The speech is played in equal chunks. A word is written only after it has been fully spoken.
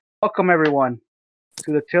Welcome everyone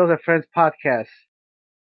to the Tales of Friends podcast.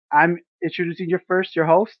 I'm introducing your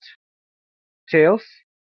host, Tails,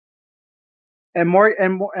 and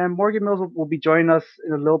Morgan Mills will be joining us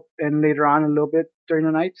in a little and later on a little bit during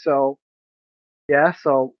the night. So yeah,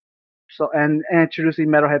 and introducing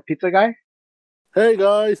Metalhead Pizza Guy Hey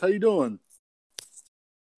guys, how you doing?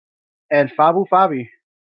 and Fabu Fabi.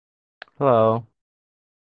 Hello.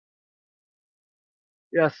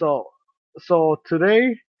 Yeah, so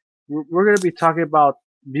today we're gonna be talking about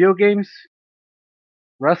video games,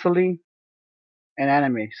 wrestling, and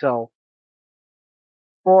anime. So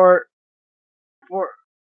for for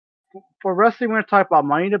for wrestling, we're gonna talk about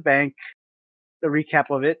Money in the Bank, the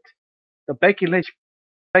recap of it, the Becky Lynch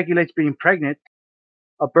being pregnant,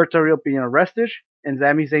 Alberto Rio being arrested, and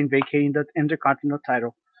Sami Zayn vacating the Intercontinental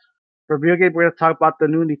title. For video game, we're gonna talk about the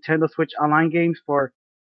new Nintendo Switch Online games for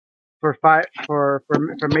May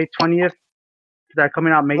 20th that are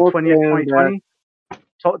coming out May 20th, 2020.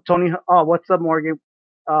 Tony, oh, what's up, Morgan?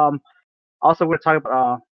 Um, Also, we're talking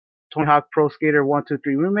about Tony Hawk Pro Skater 1, 2,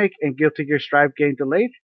 3 remake and Guilty Gear Strive game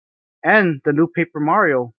delayed, and the new Paper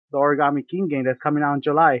Mario, the Origami King game that's coming out in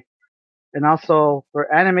July. And also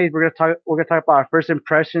for anime, we're gonna talk about our first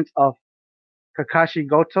impressions of Kakashi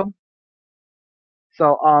Goto.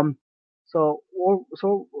 So so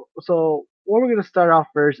so so what we're gonna start off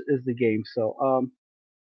first is the game.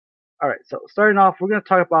 All right. So starting off, we're gonna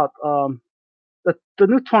talk about the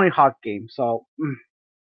new Tony Hawk game. So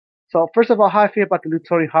first of all, how I feel about the new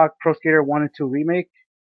Tony Hawk Pro Skater 1 and 2 remake.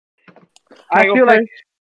 I feel like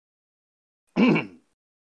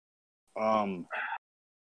um,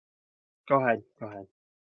 Go ahead.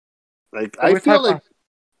 like we're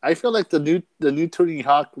I feel like the new Tony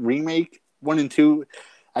Hawk remake 1 and 2.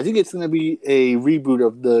 I think it's gonna be a reboot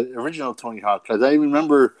of the original Tony Hawk because I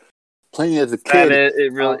remember playing as a kid.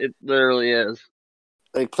 It literally is.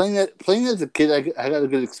 Like playing as a kid, I got a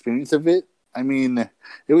good experience of it. I mean,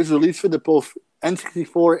 it was released for the both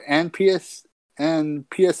N64 and PS1. I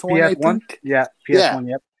PS1. think. Yeah, PS1.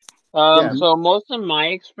 Yep. Yeah. So most of my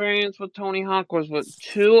experience with Tony Hawk was with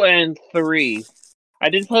 2 and 3. I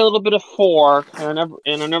did play a little bit of 4, and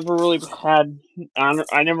I never really played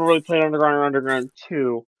Underground or Underground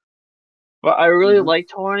 2. But I really liked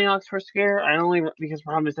Tony Hawk's First Scare. Because the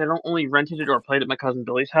problem is I don't only rented it or played at my cousin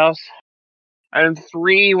Billy's house. And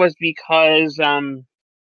 3 was because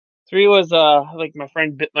 3 was like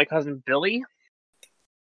my cousin Billy.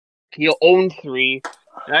 He owned 3.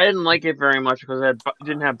 And I didn't like it very much because it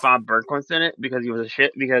didn't have Bob Berkowitz in it because he was a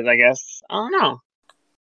shit. Because I guess I don't know.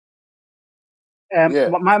 And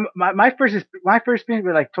my first experience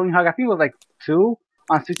with like Tony Hawk, I think it was like 2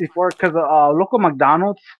 on 64 because the local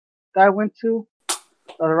McDonald's that I went to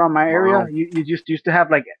around my area, Wow. you just used to have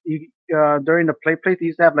like during the play place, they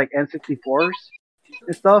used to have like N64s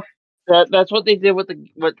and stuff. That's what they did with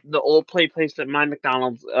the old place at my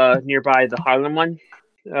McDonald's nearby the Highland one.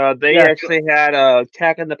 They actually had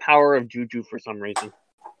Attack and the Power of Juju for some reason.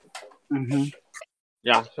 Mm-hmm.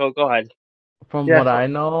 Yeah, so go ahead. From what I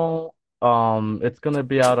know, it's gonna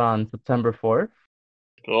be out on September 4th.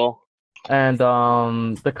 Cool. And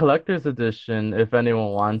the collector's edition, if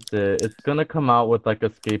anyone wants it, it's gonna come out with like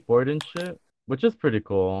a skateboard and shit, which is pretty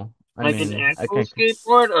cool. Like an actual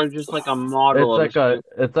skateboard or just like a model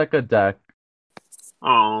It's like a deck.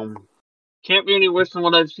 Can't be any worse than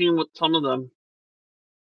what I've seen with some of them.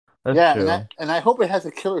 That's true. And I hope it has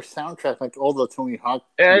a killer soundtrack like all the Tony Hawk.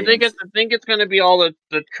 Yeah, games. I think it's gonna be all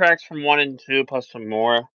the tracks from 1 and 2 plus some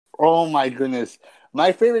more. Oh my goodness!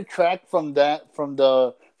 My favorite track from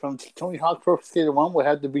Tony Hawk Pro Skater 1 would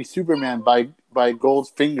have to be Superman by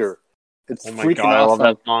Goldfinger. It's freaking awesome. I love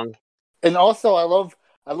that song. And also, I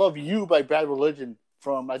love You by Bad Religion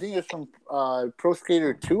I think it's from Pro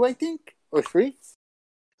Skater 2, I think, or 3.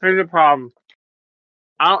 Here's the problem.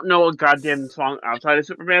 I don't know a goddamn song outside of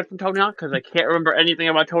Superman from Tony Hawk because I can't remember anything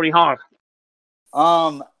about Tony Hawk.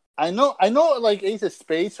 I know, like Ace of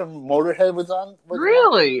Spades from Motorhead was on.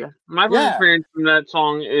 Really? My first experience from that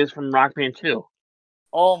song is from Rock Band 2.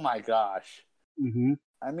 Oh my gosh. Mm-hmm.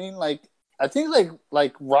 I mean, like, I think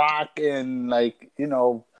like rock and like,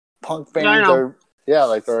 punk bands are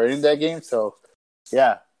in that game. So,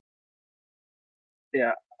 yeah.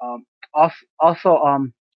 Yeah.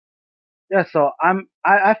 Also, yeah. So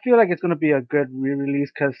I feel like it's gonna be a good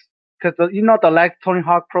re-release because the last Tony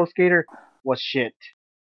Hawk Pro Skater was shit.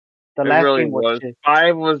 The last game was shit.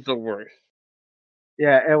 5 was the worst.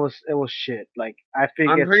 Yeah, it was shit. Like I'm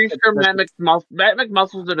pretty sure Matt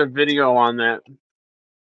McMuscles did a video on that.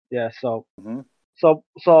 Yeah. So. Mm-hmm. So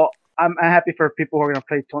I'm happy for people who are gonna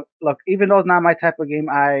play. Look, even though it's not my type of game,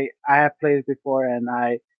 I have played it before, and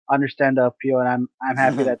I understand the appeal, and I'm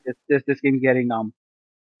happy that this game's getting a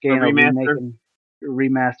remake and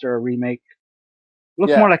remaster or remake.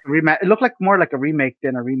 Looks more like a It looked like more like a remake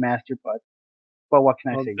than a remaster, but what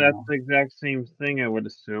can I say? That's the exact same thing, I would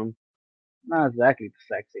assume. Not exactly the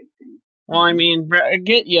exact same thing. Well, I mean, I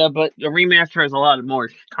get you, but the remaster has a lot more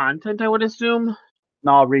content, I would assume.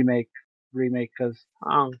 No, remake, because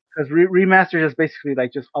remaster is basically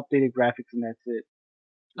like just updated graphics and that's it.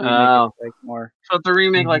 Oh, like more. So it's a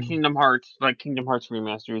remake like Kingdom Hearts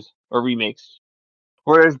remasters or remakes,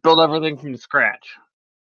 whereas build everything from scratch.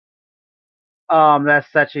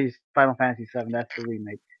 That's actually Final Fantasy VII. That's the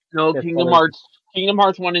remake. No, Kingdom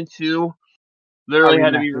Hearts 1 and 2 literally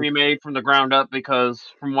had to be remade from the ground up because,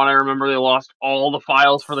 from what I remember, they lost all the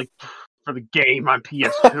files for the game on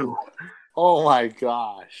PS2. Oh my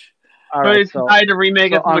gosh! All right, so decided to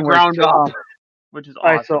remake it from the ground up, which is awesome.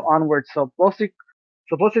 All right, so onward. So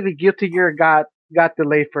supposedly Guilty Gear got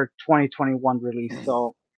delayed for 2021 release.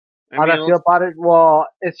 So how do I feel about it? Well,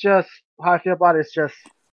 it's just how I feel about it. It's just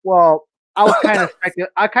I was kind of expecting.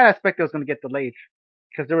 I kind of expected it was going to get delayed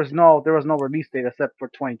because there was no release date except for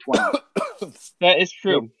 2020. That is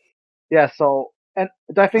true. Yeah. So, and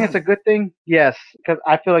do I think it's a good thing? Yes, because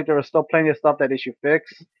I feel like there was still plenty of stuff that they should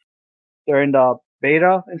fix during the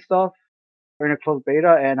beta and stuff, during the closed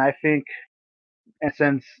beta, and I think, and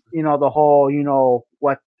since the whole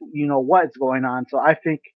what's going on, so I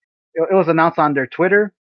think it was announced on their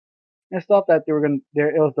Twitter and stuff that they were it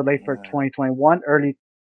was delayed for 2021, early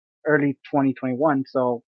 2021.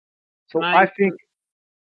 So I think.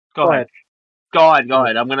 Go ahead. Go ahead.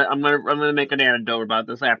 I'm gonna make an anecdote about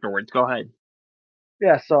this afterwards. Go ahead.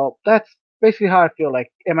 Yeah, so that's basically how I feel.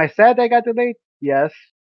 Like, am I sad that I got delayed? Yes,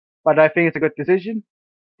 but I think it's a good decision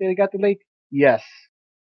that it got delayed. Yes,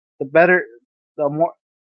 the more.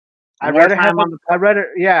 I'd rather have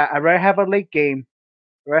a late game.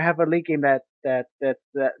 I'd rather have a late game that's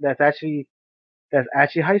actually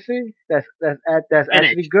how you say that's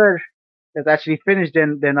actually good. That's actually finished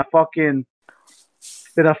than a fucking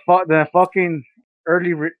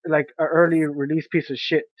early release piece of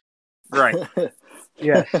shit. Right.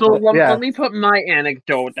 Yeah. So let me put my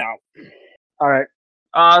anecdote out. All right.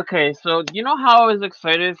 Okay, so you know how I was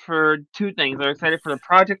excited for two things. I was excited for the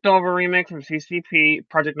Project Nova remake from CCP,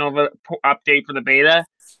 Project Nova update for the beta,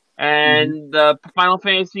 and the Final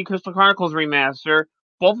Fantasy Crystal Chronicles remaster,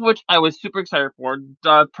 both of which I was super excited for.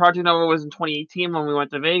 Project Nova was in 2018 when we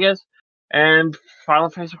went to Vegas, and Final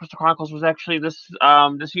Fantasy Crystal Chronicles was actually this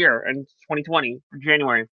year in 2020,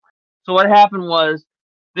 January. So what happened was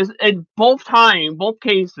in both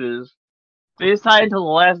cases. They decided until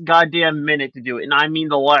the last goddamn minute to do it, and I mean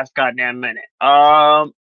the last goddamn minute.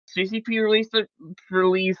 CCP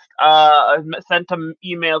sent an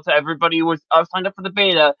email to everybody who was signed up for the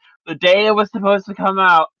beta the day it was supposed to come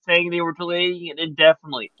out, saying they were delaying it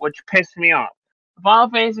indefinitely, which pissed me off. The Final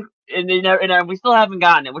Fantasy, and we still haven't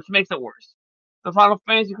gotten it, which makes it worse. The Final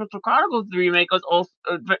Fantasy Crystal Chronicles remake was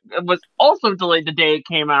also delayed the day it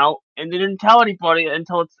came out, and they didn't tell anybody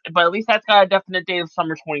but at least that's got a definite date of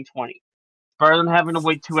summer 2020. Rather than having to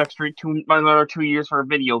wait another 2 years for a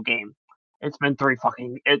video game. It's been holy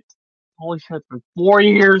shit, it's been 4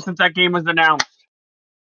 years since that game was announced.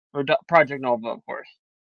 Or Project Nova, of course.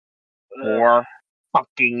 4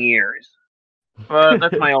 fucking years. But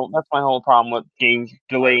that's my whole problem with games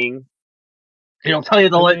delaying. They don't tell you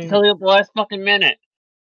the last fucking minute.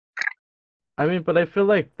 I mean, but I feel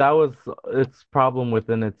like that was its problem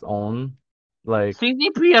within its own. Like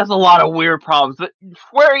CCP has a lot of weird problems, but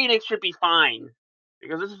Square Enix should be fine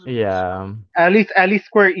because this is At least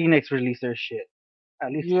Square Enix released their shit.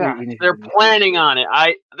 At least Square Enix they're planning on it.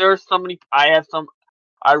 I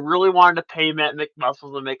really wanted to pay Matt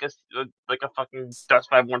McMuscle to make a fucking Dust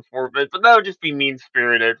 514, but that would just be mean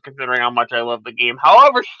spirited considering how much I love the game.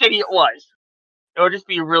 However shitty it was, it would just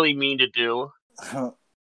be really mean to do.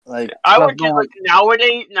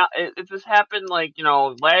 Nowadays. Now, if this happened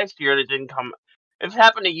last year, it didn't come. If it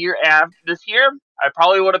happened a year after this year, I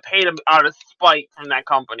probably would have paid him out of spite from that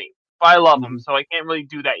company. But I love them, so I can't really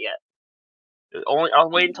do that yet. I'll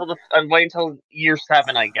wait until year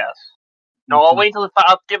 7, I guess. No, I'll wait until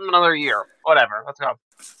I'll give them another year. Whatever. Let's go.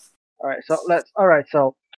 All right.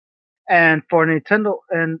 So, and for Nintendo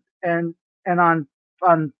and on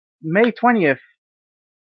May 20th.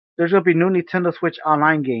 There's gonna be new Nintendo Switch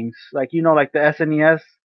Online games, like the SNES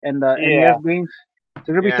and the NES games. So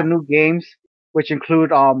there's gonna be some new games, which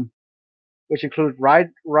include Rygar.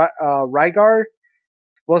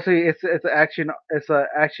 Mostly, it's an action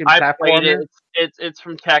platformer. Played it. It's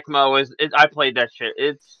from Tecmo. I played that shit.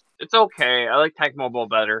 It's okay. I like Tecmo Bowl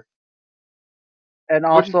better. and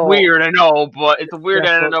Which is also weird, I know, but it's a weird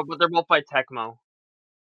yeah, I so don't know, but they're both by Tecmo.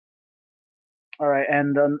 all right,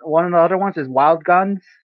 and one of the other ones is Wild Guns,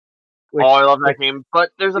 Oh, I love which that game. But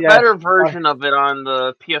there's a yes, better version of it on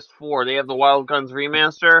the PS4. They have the Wild Guns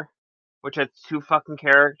remaster, which has 2 fucking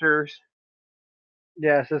characters.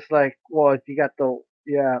 yes, it's like well, you got the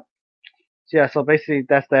yeah. So basically,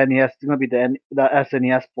 that's the NES. It's gonna be the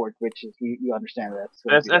SNES port, which is you understand that it's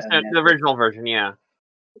gonna be That's the the NES, original version, yeah.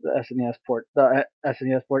 the SNES port, the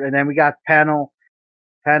SNES port, and then we got panel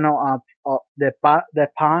the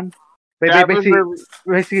Pan. That was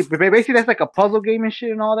Basically, that's like a puzzle game and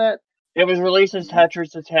shit and all that. it was released as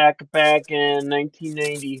Tetris Attack back in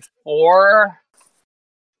 1994.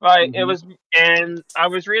 Right, it was, and I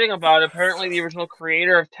was reading about it. Apparently the original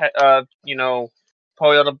creator of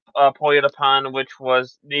Toyota Pan, which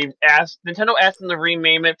was Nintendo asked him to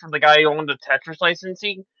rename it from the guy who owned the Tetris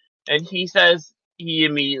licensing, and he says he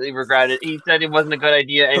immediately regretted it. He said it wasn't a good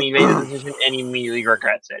idea, and he made the decision, and he immediately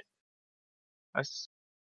regrets it.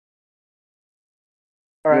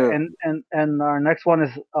 All right, and our next one is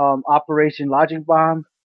Operation Logic Bomb.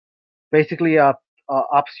 Basically,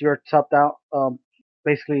 obscure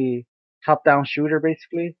basically top down shooter,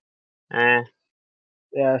 basically.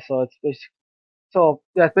 Yeah, so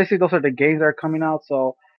basically those are the games that are coming out.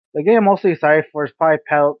 So the game I'm mostly excited for is probably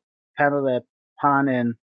Panel the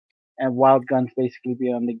Pan and Wild Guns basically be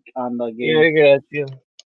on the game. Yeah, yeah.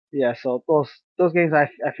 Yeah, so those games I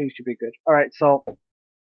think should be good. All right, so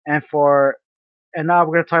and now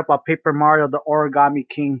we're gonna talk about Paper Mario: The Origami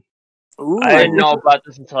King. Ooh. I didn't know about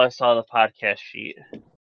this until I saw the podcast sheet.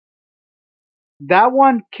 That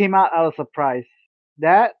one came out of surprise.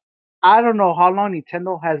 That I don't know how long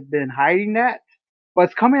Nintendo has been hiding that, but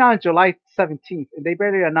it's coming out on July 17th, and they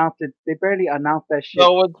barely announced it. They barely announced that shit.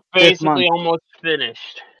 So it's this month. basically almost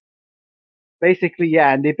finished. Basically,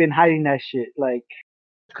 yeah, and they've been hiding that shit. Like,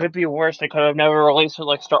 could be worse. They could have never released it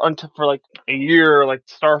for like a year, like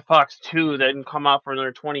Star Fox 2 that didn't come out for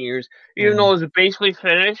another 20 years, even though it was basically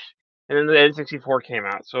finished, and then the N64 came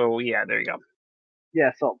out. So yeah, there you go.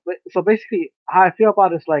 Yeah, so basically, how I feel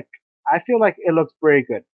about it is like I feel like it looks very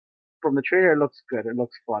good. From the trailer, it looks good. It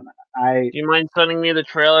looks fun. Do you mind sending me the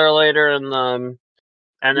trailer later in the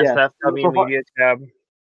NSFW media tab?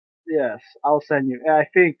 Yes, I'll send you. I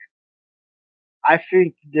think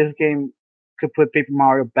this game could put Paper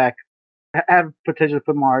Mario back. Have potential to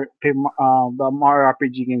put the Mario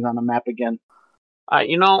RPG games on the map again.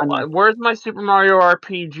 Where's my Super Mario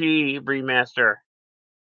RPG remaster?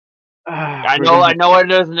 I know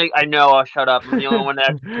it isn't. I know. I'll shut up. I'm the only one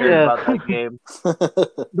that cares about that game.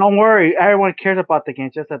 Don't worry, everyone cares about the game.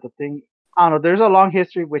 Just that the thing, I don't know. There's a long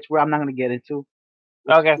history which I'm not going to get into.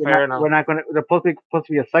 Okay, fair enough. We're not going to. There's supposed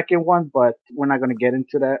to be a second one, but we're not going to get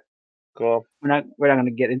into that. Cool. We're not going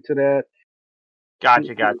to get into that.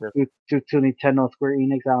 Gotcha. To Nintendo, Square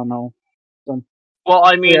Enix. I don't know. Well,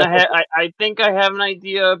 I mean, I think I have an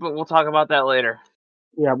idea, but we'll talk about that later.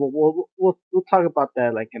 Yeah, but we'll talk about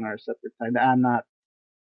that like in our separate time. I'm not.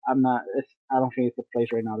 I don't think it's the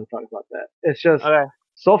place right now to talk about that. It's just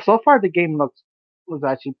so far the game was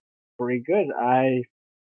actually pretty good. I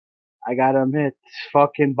gotta admit,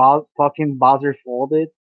 fucking Bowser folded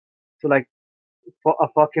to like a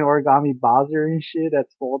fucking origami Bowser and shit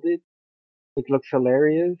that's folded. It looks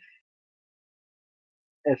hilarious.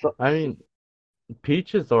 I mean,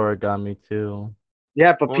 Peach is origami too.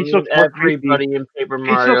 Yeah, but Peach looks more everybody creepy. In Paper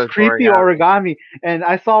Mario. Peach looks creepy origami, and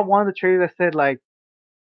I saw one of the trailers that said like,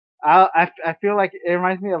 I feel like it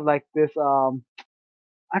reminds me of like this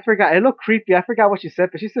I forgot. It looked creepy. I forgot what she said,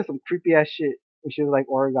 but she said some creepy ass shit. And she was like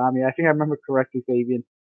origami. I think I remember correctly, Fabian.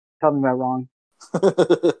 Tell me if I'm wrong.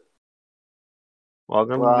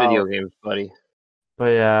 Welcome to video games, buddy.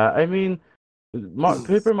 But yeah, I mean,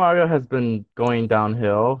 Paper Mario has been going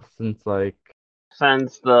downhill since the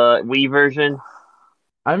Wii version.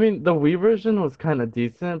 I mean, the Wii version was kind of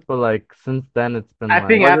decent, but like since then it's been. I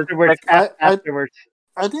think afterwards.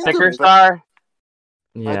 I think Sticker Star.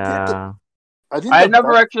 Yeah. I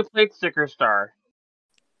never actually played Sticker Star.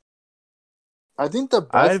 I think the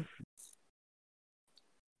best.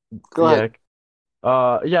 Go ahead.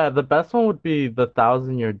 Yeah, the best one would be the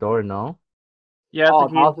 1,000-Year Door. No. Yeah,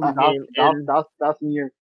 Thousand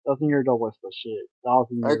Year Door was the shit.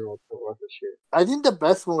 1,000-Year Door was the shit. I think the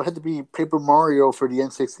best one had to be Paper Mario for the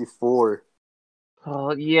N64.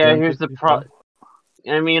 Oh yeah, here's the pro.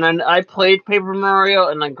 I mean, I played Paper Mario,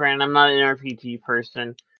 and like, granted, I'm not an RPG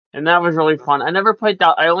person, and that was really fun. I never played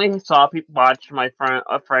that. I only saw people watch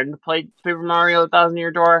a friend play Paper Mario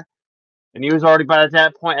 1,000-Year Door, and he was already by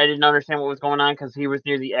that point. I didn't understand what was going on because he was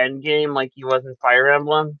near the end game, like he was in Fire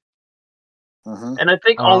Emblem. And I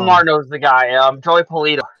think Oh. Omar knows the guy. Joey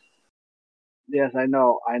Polito. Yes, I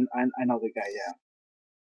know. I know the guy. Yeah,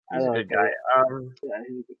 He's I a know good the guy. Yeah,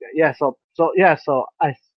 he's a good guy.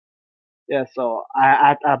 So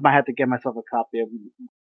I might have to get myself a copy of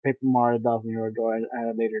Paper Mario Thousand Year Door at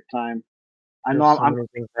a later time. I know There's so I'm many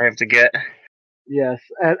things I have to get. yes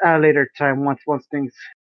at a later time once things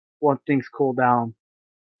cool down.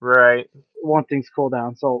 Right. Once things cool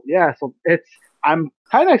down. So yeah, so I'm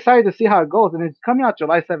kind of excited to see how it goes, and it's coming out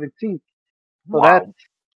July 17th. So Wow.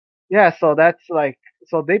 so that's like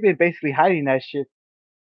so they've been basically hiding that shit.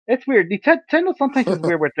 It's weird. Nintendo sometimes is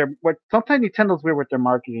weird with sometimes Nintendo's weird with their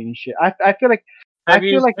marketing and shit. I feel like Have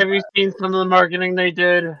you seen some of the marketing they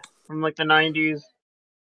did from like the 90s?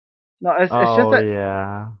 no, it's just Oh that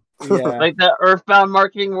yeah. yeah. Like the Earthbound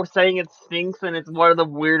marketing, we're saying it stinks and it's one of the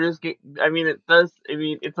weirdest. I mean, it does. I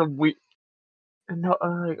mean, it's a weird. No,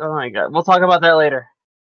 oh my god, we'll talk about that later.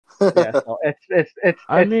 Yeah, so it's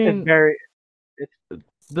very it's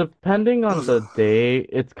depending on the day,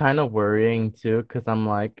 it's kind of worrying too, because I'm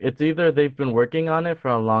like, it's either they've been working on it for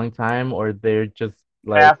a long time or they're just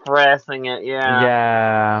like, Half-assing it,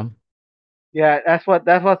 yeah. yeah. That's what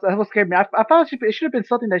scared me. I thought it should have been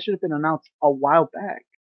something that should have been announced a while back.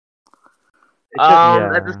 It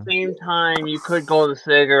should, At the yeah. same time, you could go the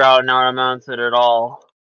Sega route and not announce it at all.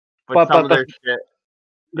 But some of their shit.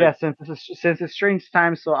 Yeah, since it's strange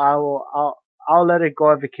times, so I'll let it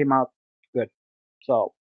go if it came out good.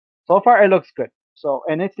 So far it looks good. So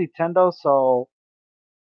and it's Nintendo, so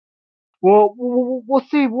we'll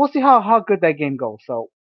see how good that game goes. So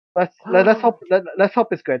let's hope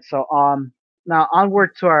it's good. So now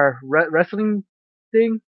onward to our wrestling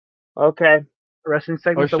thing, Okay. wrestling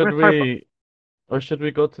Or segment. So should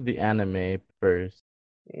we go to the anime first?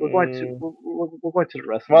 we're going to the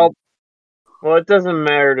wrestling. Well, it doesn't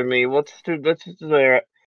matter to me. Let's just do that.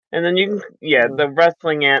 And then you can, the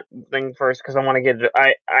wrestling thing first, because I want to get it.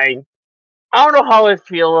 I don't know how I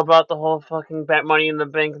feel about the whole fucking Money in the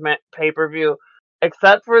Bank pay-per-view.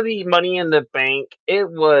 Except for the Money in the Bank, it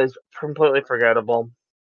was completely forgettable.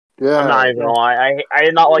 Yeah, I'm not even gonna lie. I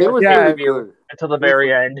did not like the pay-per-view until the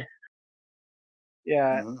very end.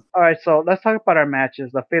 Yeah. All right. So let's talk about our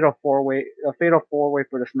matches. The fatal four way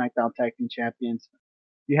for the SmackDown Tag Team Champions.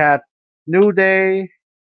 You had New Day,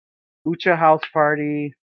 Lucha House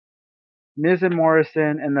Party, Miz and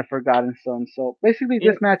Morrison, and the Forgotten Sons. So basically,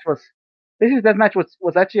 this match was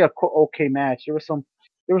actually a okay match. There was some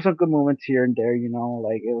good moments here and there.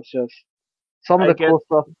 Like it was just some of the cool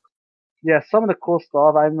stuff. Yeah, some of the cool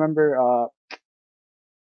stuff. I remember.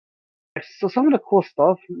 So some of the cool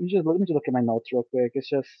stuff. Let me just look at my notes real quick. It's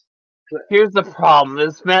just. Here's the problem.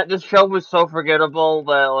 This show was so forgettable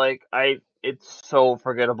that it's so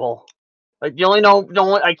forgettable. Like the only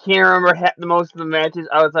I can't remember the most of the matches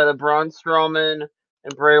outside of Braun Strowman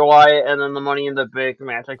and Bray Wyatt, and then the Money in the Bank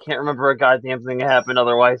match. I can't remember a goddamn thing that happened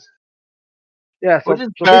otherwise. Yeah, which is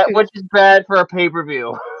bad for a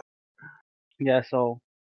pay-per-view. Yeah, so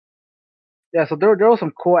there was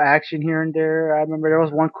some cool action here and there. I remember there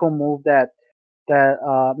was one cool move that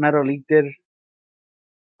Metal League did.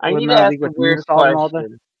 I need to ask the weird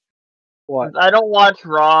question. What? I don't watch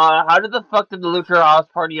Raw. How did the fuck did the Lucha House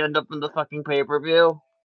Party end up in the fucking pay-per-view?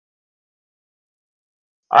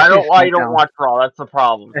 I don't watch Raw. That's the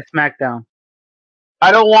problem. It's SmackDown.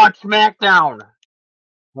 I don't watch SmackDown.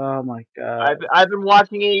 Oh my god! I've been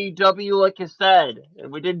watching AEW, like you said,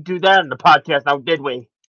 and we didn't do that in the podcast, now did we?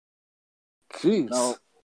 Jeez. No.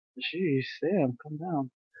 Jeez, Sam, come down.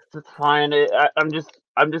 It's fine. I'm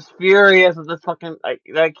just furious at this fucking. I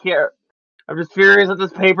can't. I'm just furious at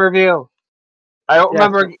this pay-per-view. I don't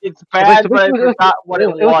remember. It's bad, but I forgot what it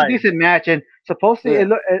was. It was a decent match, and supposedly it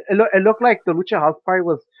looked like the Lucha House Party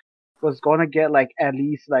was gonna get like at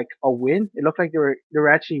least like a win. It looked like they were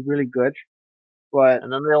actually really good, but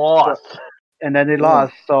and then they lost.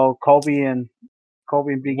 Lost. So Kobe and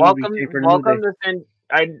Big E retaped for New Day.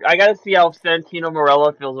 I gotta see how Santino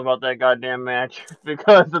Marella feels about that goddamn match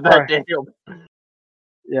because of that deal.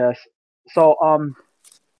 Yes.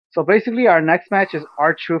 So basically, our next match is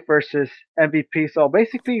R-Truth versus MVP. So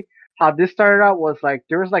basically, how this started out was like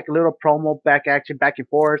there was like a little promo back and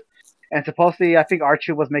forth, and supposedly I think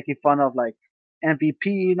R-Truth was making fun of like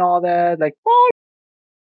MVP and all that, like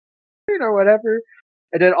or whatever.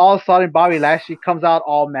 And then all of a sudden, Bobby Lashley comes out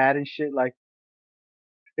all mad and shit. Like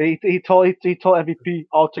he told MVP,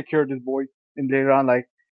 "I'll take care of this boy." And later on, like,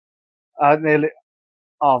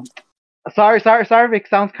 sorry if it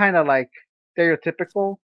sounds kind of like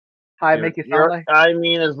stereotypical. How I make it sound like? I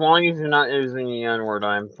mean, as long as you're not using the N-word,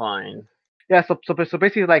 I'm fine. Yeah, so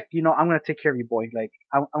basically, like, I'm gonna take care of you, boy. Like,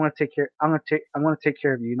 I'm gonna take care of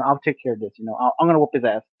you. I'll take care of this. I'm gonna whoop his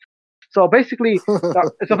ass. So basically,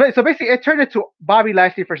 so basically, it turned into Bobby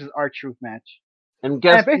Lashley versus R-Truth match. And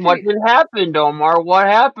guess what did happen, Omar? What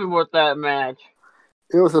happened with that match?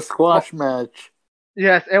 It was a squash match.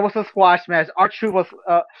 Yes, it was a squash match. R-Truth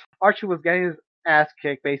was getting his ass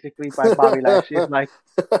kicked basically by Bobby Lashley. It's like,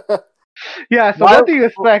 yeah. So what do you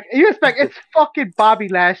expect? You expect it's fucking Bobby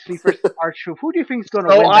Lashley versus R-Truth. Who do you think is gonna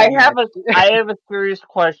win? So I have a serious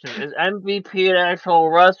question. Is MVP an actual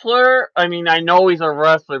wrestler? I mean, I know he's a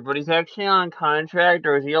wrestler, but he's actually on contract,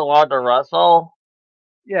 or is he allowed to wrestle?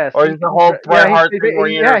 Yes. Or is the whole Bret Hart thing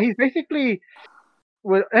where he's basically.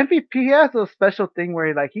 With MVP, he has a special thing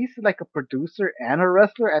where he's like a producer and a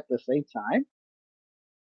wrestler at the same time.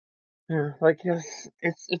 Yeah, like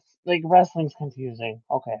it's like wrestling's confusing.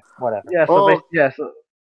 Okay, whatever. Yeah, so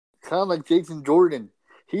kind of like Jason Jordan.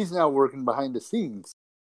 He's now working behind the scenes.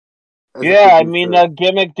 Yeah, I mean the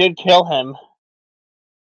gimmick did kill him.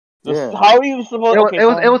 Yeah. How are you supposed?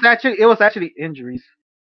 It was actually injuries.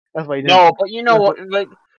 That's why. No, but you know what? Like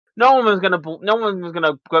no one was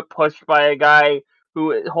gonna get pushed by a guy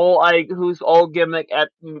whose old gimmick at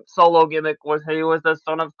solo gimmick was he was the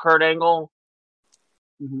son of Kurt Angle.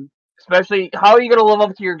 Mm-hmm. Especially, how are you gonna live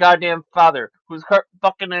up to your goddamn father, who's Kurt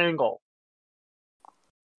fucking Angle?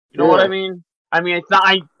 You know what I mean? I mean, it's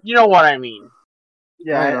not. You know what I mean?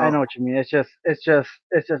 Yeah, I know what you mean. It's just.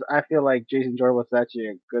 I feel like Jason Jordan was actually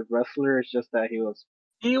a good wrestler. It's just that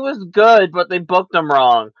he was good, but they booked him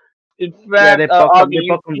wrong. In fact, they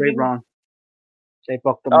booked him wrong. They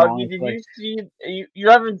booked him wrong. Did you see? You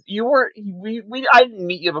haven't. You were. I didn't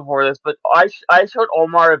meet you before this, but I showed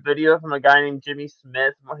Omar a video from a guy named Jimmy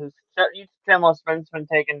Smith, whose channel has been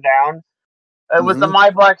taken down. It was the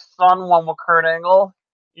My Black Sun one with Kurt Angle.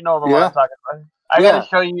 You know the one I'm talking about. I gotta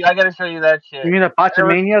show you that shit. You mean the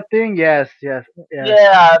Botchamania thing? Yes.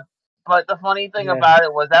 Yeah, but the funny thing about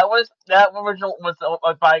it was that original was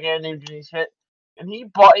by a guy named Jimmy Smith, and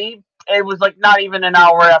it was like not even an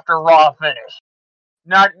hour after Raw finished.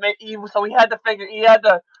 So he had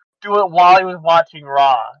to do it while he was watching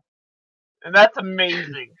Raw, and that's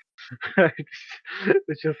amazing.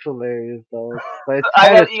 It's just hilarious though. But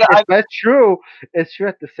that's true. It's true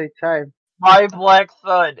at the same time. My Black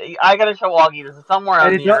Sun. I gotta show Augie this. It's somewhere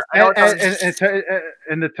on here.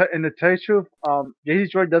 And the tell you the truth, Jason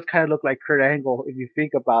Jordan does kind of look like Kurt Angle if you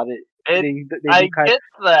think about it. I get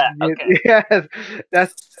that. Okay. Yes,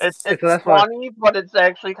 that's funny, but it's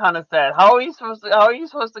actually kind of sad. How are you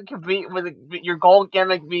supposed to compete with your gold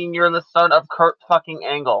gimmick being you're the son of Kurt fucking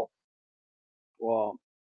Angle? Well,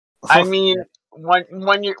 I mean,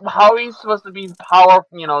 how are you supposed to be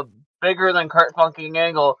bigger than Kurt fucking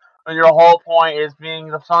Angle when your whole point is being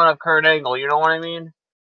the son of Kurt Angle? You know what I mean?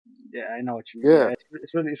 Yeah, I know what you mean. Yeah.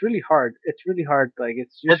 It's really hard. It's really hard. Like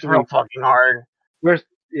it's real fucking hard.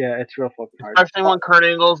 It's real fucking hard. Especially when Kurt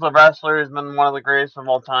Angle's the wrestler has been one of the greatest of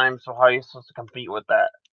all time. So how are you supposed to compete with that?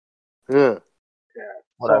 Yeah.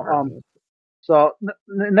 Whatever. So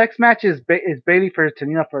the next match is Bayley for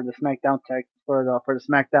Tamina for the SmackDown for the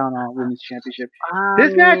SmackDown Women's Championship.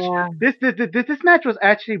 This match was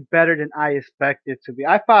actually better than I expected to be.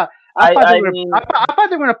 I thought they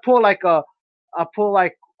were gonna pull like a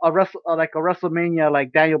WrestleMania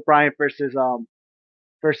like Daniel Bryan versus Sami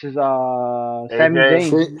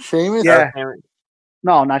Zayn. Sheamus? Yeah.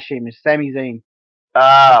 No, not Sheamus. Sami Zayn.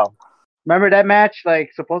 Oh. Remember that match?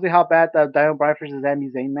 Like supposedly how bad the Daniel Bryan versus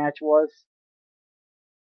Sami Zayn match was.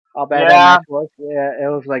 How bad that match was? Yeah, it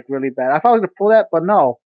was like really bad. I thought I was gonna pull that, but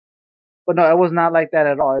no, it was not like that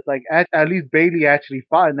at all. It's like at least Bayley actually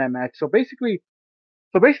fought in that match. So basically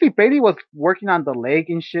Bayley was working on the leg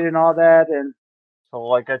and shit and all that, and so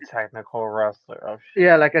like a technical wrestler. Oh, shit.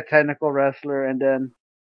 Yeah, like a technical wrestler, and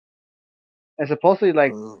supposedly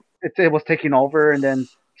like it was taking over, and then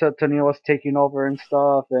Tamina was taking over and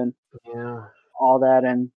stuff, and all that,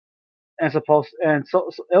 and so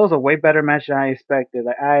it was a way better match than I expected.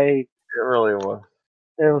 Like it really was.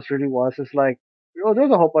 It really was. It's like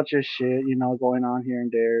there's a whole bunch of shit going on here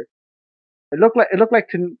and there. It looked like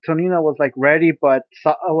Tamina was like ready, but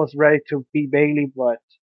was ready to beat Bayley, but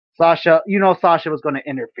Sasha was going to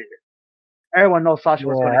interfere. Everyone knows Sasha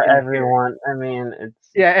was going to interfere. Everyone. I mean,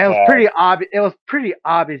 it's it was pretty obvious. It was pretty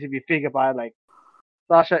obvious if you think about it. Like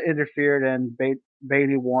Sasha interfered and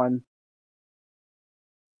Bayley won.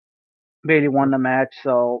 Bayley won the match,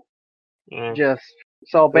 so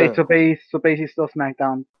basically still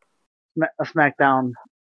SmackDown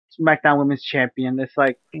Women's Champion. It's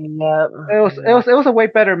like it was a way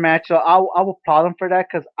better match. So I will applaud him for that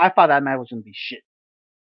because I thought that match was gonna be shit.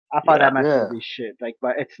 I thought that match Yeah. would be shit. Like,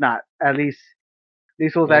 but it's not. At least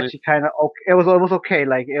it was Really? actually kind of okay. It was okay.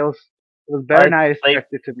 Like it was better than I Like-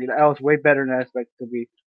 expected to be. Like, it was way better than I expected to be.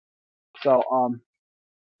 So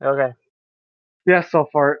Okay. yeah. So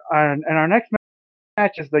for and our next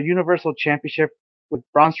match is the Universal Championship with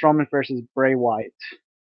Braun Strowman versus Bray Wyatt.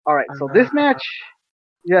 All right. So this match.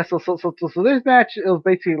 Yeah, so this match, it was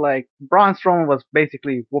basically like Braun Strowman was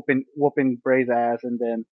basically whooping Bray's ass, and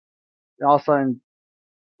then all of a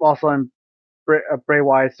sudden Bray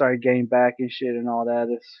Wyatt started getting back and shit and all that.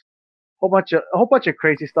 It's a whole bunch of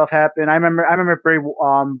crazy stuff happened. I remember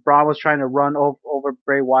Braun was trying to run over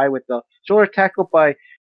Bray Wyatt with the shoulder tackle, but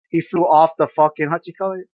he flew off the fucking, how'd you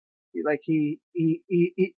call it?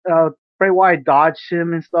 Bray Wyatt dodged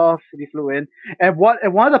him and stuff, and he flew in. And one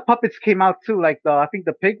of the puppets came out too, like I think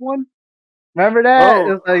the pig one. Remember that?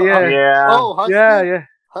 It was, yeah. Yeah. Oh, Husky? Yeah.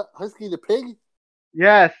 Husky the pig?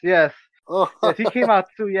 Yes. Oh. Yes, he came out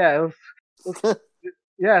too. Yeah, it was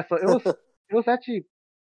yeah. So it was actually.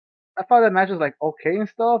 I thought that match was like okay and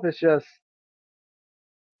stuff. It's just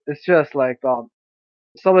like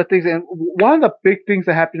some of the things, and one of the big things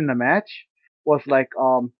that happened in the match was like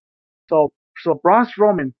so Braun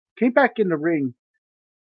Strowman came back in the ring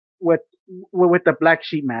with the black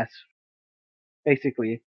sheep mask,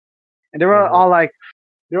 basically, and they were all like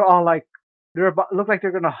look like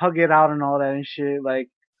they're gonna hug it out and all that and shit, like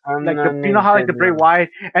you know how like the Bray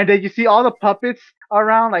Wyatt, and then you see all the puppets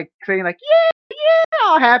around like saying like yeah,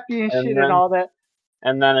 all happy and shit and all that,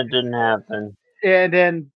 and then it didn't happen. And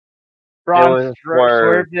then Braun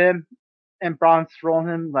swerved him, and Braun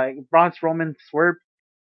Strowman swerved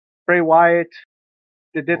Bray Wyatt.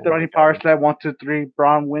 They did the running power slam 1, 2, 3.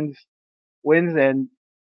 Braun wins, and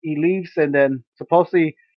he leaves. And then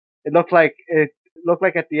supposedly it looked like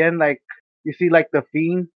at the end, like you see like the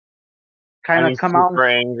Fiend kind of come out. Super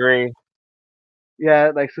angry.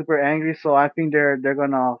 Yeah, like super angry. So I think they're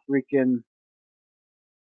gonna freaking.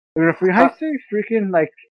 They're gonna how you say freaking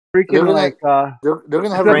like freaking like they're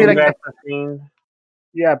gonna have bring back the Fiend.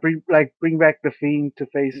 Yeah, bring back the Fiend to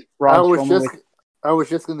face Braun Strowman. I was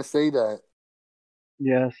just gonna say that.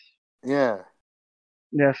 Yes. Yeah.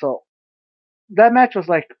 Yeah. So that match was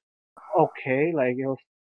like okay, like it was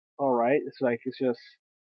all right. It's like it's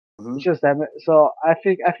just that. So I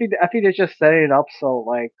think they're just setting it up so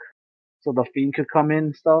the Fiend could come in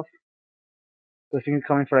and stuff. The Fiend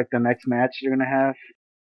coming for like the next match they're gonna have.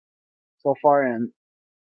 So far it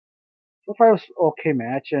was okay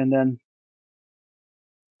match, and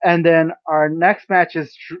then our next match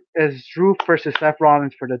is Drew versus Seth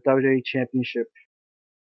Rollins for the WWE Championship.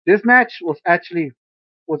 This match was actually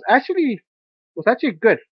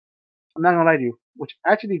good. I'm not gonna lie to you. Which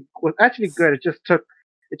actually was good. It just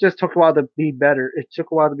took a while to be better. It took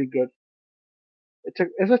a while to be good. It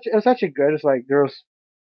was actually good. It's like there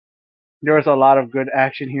was a lot of good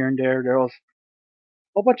action here and there. There was a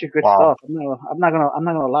whole bunch of good stuff. I'm not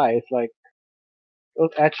gonna lie. It's like it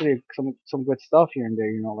was actually some good stuff here and there.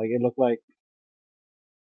 You know, like it looked like.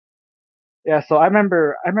 Yeah, so I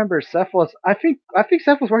remember Seth was I think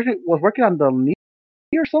Seth was working on the knee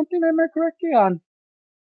or something. Am I correctly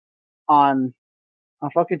on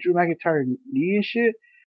fucking Drew McIntyre knee and shit.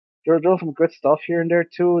 There was some good stuff here and there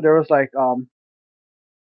too. There was like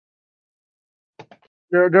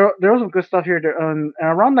there was some good stuff here there, and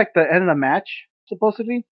around like the end of the match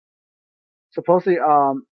supposedly there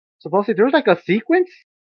was like a sequence.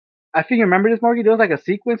 I think you remember this, Morgan. There was like a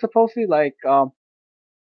sequence supposedly like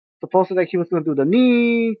he was gonna do the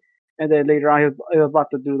knee, and then later on he was about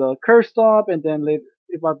to do the curse stomp, and then later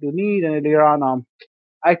he was about to do the knee, and then later on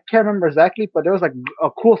I can't remember exactly, but there was like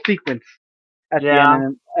a cool sequence at the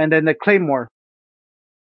end, and then the Claymore.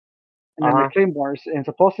 And then the Claymores, and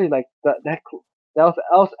supposedly like that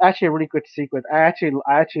was actually a really good sequence. I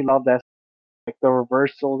actually love that, like the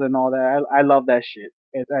reversals and all that. I love that shit.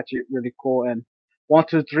 It's actually really cool. And 1,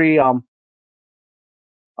 2, 3, Drew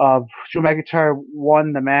McIntyre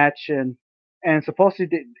won the match, and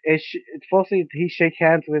supposedly he shake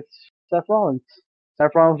hands with Seth Rollins.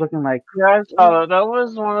 Seth Rollins looking like that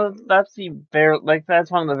was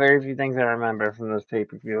that's one of the very few things I remember from this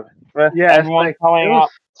pay-per-view. But everyone coming out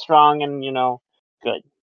strong and good.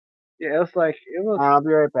 Yeah, it was. I'll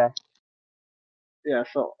be right back. Yeah,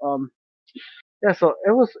 so so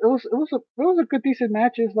it was a good decent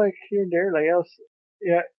matches like here and there, like else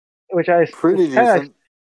which I pretty decent.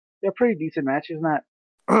 Pretty decent matches. Not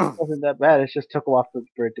wasn't that bad. It just took a while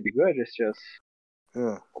for it to be good. It's just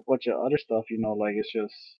a bunch of other stuff, like it's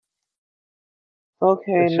just.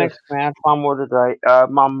 Okay, next match. Mom ordered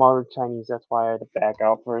Chinese. That's why I had to back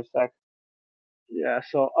out for a sec. Yeah.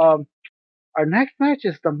 So our next match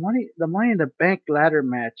is the Money in the Bank ladder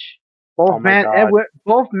match. Oh my god.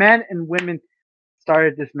 Both men and women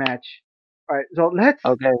started this match. All right, so let's.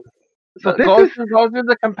 Okay. So this Go is through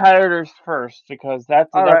the competitors first because that's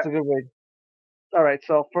all that's right. a good way. All right,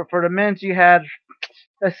 so for the men's, you had,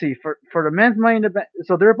 let's see, for the men's Money in the Bank.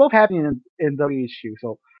 So they're both happening in WSU.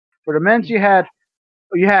 So for the men's, you had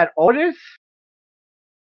Otis,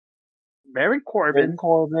 Baron Baron Corbin,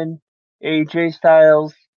 Corbin, AJ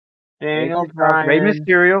Styles, Daniel AJ Styles, Rey Bryan,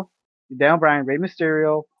 Mysterio, Daniel Bryan, Rey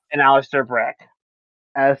Mysterio, and Aleister Black.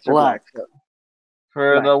 Aleister Black. So,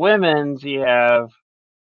 For Black. the women's, you have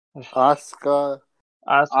Asuka,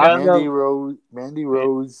 Asuka, Mandy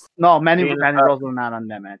Rose. No, Mandy Dana, Rose was not on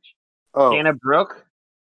that match. Oh, Dana Brooke.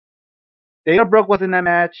 Dana Brooke was in that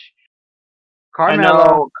match. I Carmella,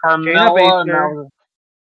 know Shayna Carmella. Baszler,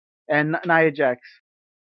 and Nia Jax.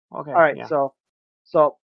 Okay. All right, Yeah. so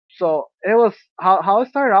it was how it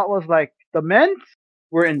started out was like the men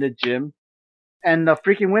were in the gym, and the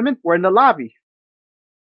freaking women were in the lobby,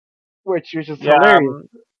 which was just Yeah. hilarious.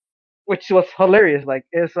 Which was hilarious. Like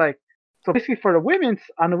it's like so basically for the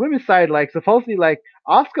on the women's side, like supposedly like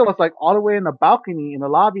Asuka was like all the way in the balcony in the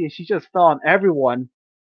lobby, and she just fell on everyone.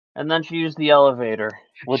 And then she used the elevator.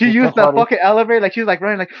 She used the fucking elevator, like she was like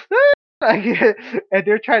running like, "Ah!" like, and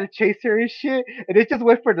they're trying to chase her and shit, and they just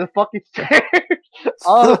went for the fucking stairs.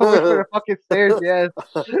 All of them went for the fucking stairs. Yes,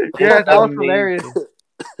 yeah, that was hilarious.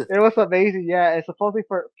 It was amazing. Yeah, and supposedly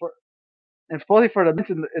for the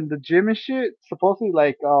men in the gym and shit, supposedly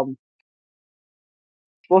like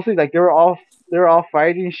they were all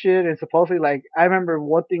fighting shit, and supposedly like I remember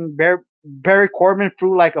one thing, Barry Corbin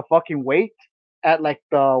threw like a fucking weight at like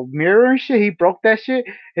the mirror and shit. He broke that shit.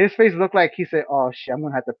 His face looked like he said, "Oh shit, I'm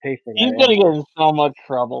gonna have to pay for that." He's gonna get in so much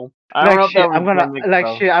trouble. I don't Like know if shit, that was gimmick, though.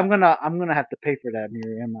 I'm gonna have to pay for that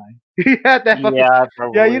mirror, am I? He had that fucking Yeah,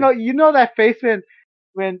 probably. yeah. You know that face when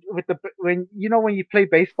you know when you play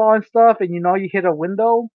baseball and stuff, and you know you hit a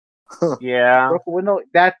window, Yeah. broke a window.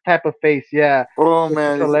 That type of face, yeah. oh Which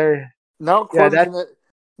man, is hilarious. now Yeah,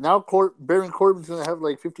 Baron Corbin's gonna have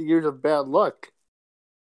like 50 years of bad luck.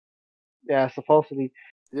 yeah, supposedly.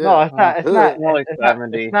 Yeah. No, it's not. More like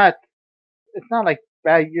 70. It's not like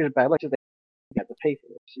bad years, bad luck. Just like you have to pay for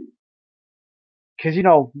it. Because you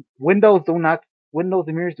know, windows and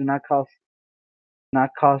mirrors do not cost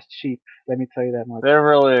cheap. Let me tell you that much. They're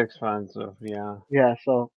really expensive. Yeah. Yeah.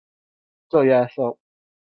 So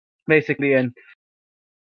basically, and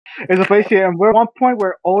it's a basically, and we're at one point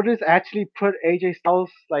where Otis actually put AJ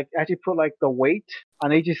Styles actually put like the weight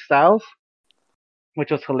on AJ Styles,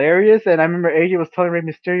 which was hilarious. And I remember AJ was telling Rey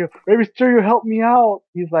Mysterio, help me out.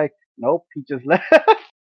 He's like, nope. He just left.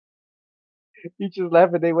 He just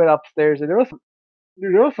left, and they went upstairs, and there was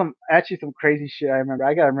some actually some crazy shit. I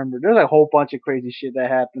gotta remember. There's a whole bunch of crazy shit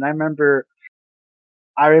that happened. I remember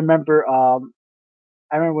when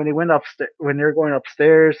they went upstairs, when they were going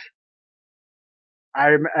upstairs. I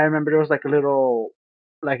remember there was like a little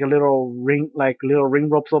ring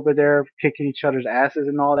ropes over there kicking each other's asses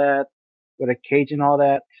and all that with a cage and all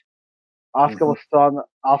that. Oscar was still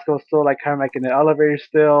like kind of like in the elevator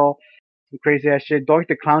still. Some crazy ass shit. Doink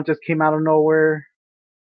the Clown just came out of nowhere.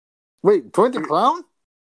 Wait, Doink the Clown?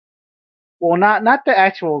 Well, not the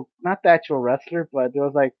actual wrestler, but there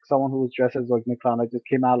was like someone who was dressed as Doink the Clown that just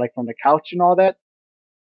came out like from the couch and all that.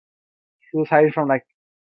 He was hiding from like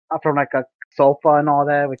a sofa and all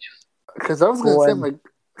that, which is because I was cool. gonna say like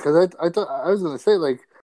because I thought I was gonna say like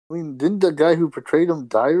I mean didn't the guy who portrayed him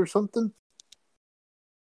die or something?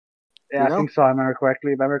 Yeah, I think so. I remember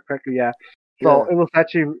correctly. Yeah. Yeah. It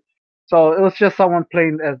was just someone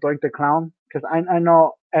playing as Doink the Clown. Because I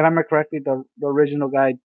know, if I remember correctly, the original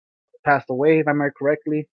guy passed away. If I remember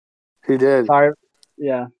correctly. He did. Sorry.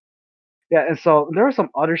 Yeah. Yeah, and so there was some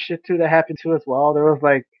other shit too that happened too as well. There was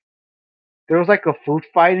like a food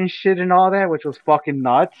fight and shit and all that, which was fucking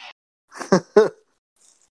nuts.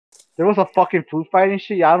 There was a fucking food fight and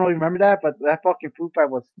shit. Yeah, I don't remember that, but that fucking food fight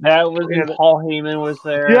was. That was when Paul Heyman was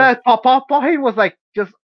there. Yeah, Paul Heyman was like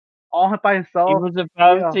just all by himself. He was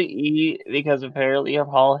about to eat because apparently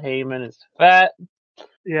Paul Heyman is fat.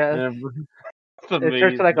 Yeah. It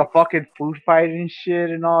turned to like a fucking food fight and shit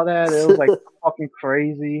and all that. It was like fucking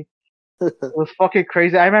crazy. It was fucking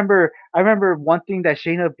crazy. I remember one thing that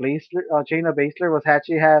Shayna Baszler was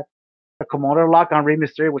actually had a Komodo lock on Rey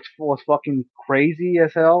Mysterio, which was fucking crazy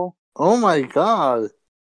as hell. Oh my god.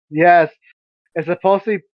 Yes. It's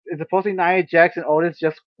supposedly Nia Jax and Otis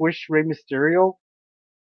just squished Rey Mysterio.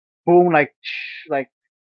 Boom, like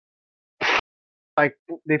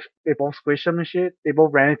they both squished him and shit. They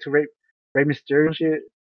both ran into Rey Mysterio and shit,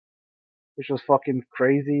 which was fucking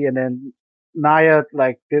crazy. And then Naya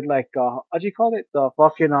like did like how do you call it? The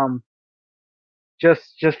fucking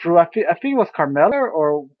just through I think it was Carmella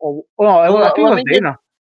or no, So I think it let was me get. Dana.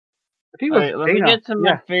 I think it All was right, let me Dana. get to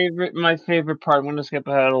Yeah. my favorite part. I'm gonna skip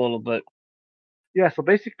ahead a little bit. Yeah, so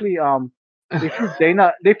basically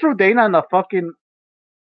they threw Dana in the fucking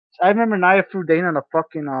I remember Naya threw Dana in the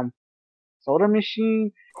fucking soda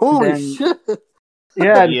machine and Holy then shit!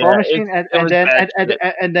 yeah, the Yeah, soda machine it was bad shit.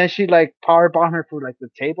 and then she like power bombed her through like the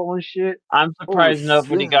table and shit. I'm Holy surprised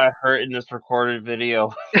nobody shit! got hurt in this recorded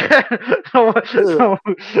video. So,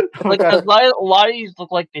 Like, cause a lot of these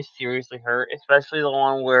look like they seriously hurt, especially the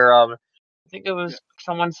one where I think it was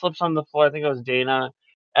someone slips on the floor. I think it was Dana,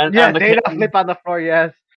 and yeah, on the Dana kitchen, slip on the floor,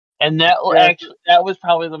 yes. and that Yes. actually that was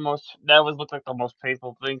probably the most that was looked like the most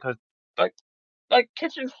painful thing because like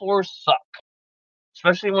kitchen floors suck,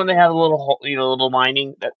 especially when they have a little little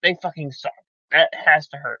lining. That they fucking suck. That has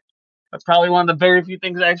to hurt. That's probably one of the very few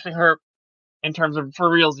things that actually hurt in terms of for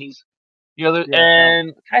realsies. The other Yes,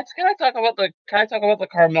 and can I talk about the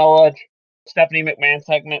Carmella Stephanie McMahon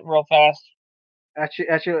segment real fast? actually,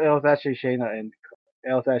 it was actually Shayna and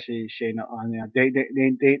it was actually Shayna on yeah. Dana,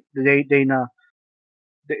 Dana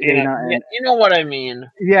Yeah, and you know what I mean.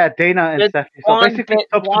 yeah, Dana and It's Stephanie.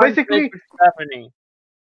 So blonde bitch basically, with Stephanie.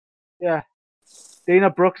 yeah, Dana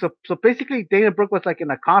Brooke. So basically, Dana Brooke was like in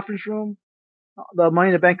a conference room, the Money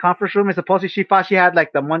in the Bank conference room, and supposedly she thought she had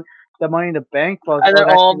like the Money in the Bank, but it And then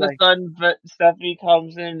was all actually of a like, sudden, Stephanie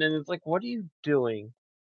comes in, and it's like, "What are you doing?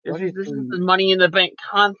 what are you This is doing? the Money in the Bank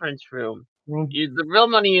conference room. The real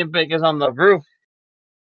Money in the Bank is on the roof."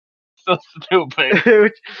 So stupid.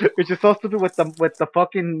 which is so stupid with the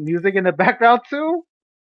fucking music in the background too.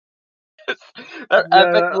 That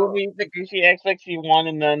epic Yeah, movie that she acts like she won,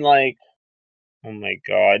 and then like, oh my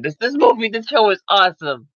god, this show is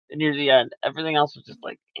awesome. And near the end, everything else was just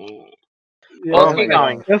like, eh. yeah. Well, let's Oh keep my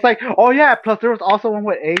going. god! It was like, oh yeah. Plus, there was also one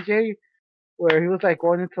with AJ where he was like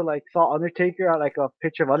going into like saw Undertaker at like a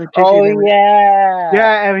picture of Undertaker. Oh And then yeah.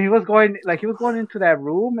 yeah, and he was going into that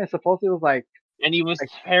room, and supposedly it was And he was like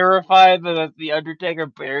terrified that the Undertaker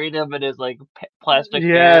buried him in his like plastic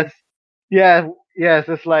yes, van. yes.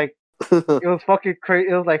 It's like it was fucking crazy.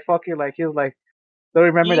 It was like fucking like he was like, don't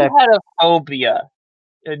remember He that. had a phobia,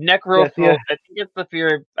 a Yes, yeah, necrophobia. I think it's the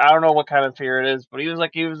fear. I don't know what kind of fear it is, but he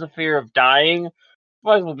was a fear of dying.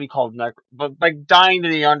 Might as well be called but like dying to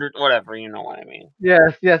the whatever. You know what I mean?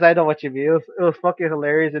 yes. I know what you mean. It was fucking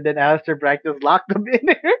hilarious, and then Aleister Black just locked him in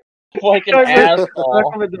there. Like an I mean, locked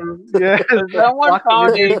asshole. him in the room. Yes, Has no one locked him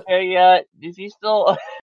found in there. AJ yet? Is he still?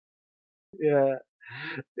 Yeah,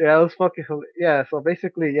 yeah. It was fucking yeah. So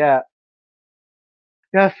basically, yeah,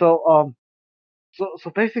 yeah. So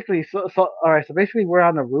basically, so all right. So basically, we're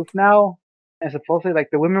on the roof now, and supposedly, like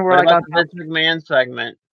the women were What like about on the top. Vince McMahon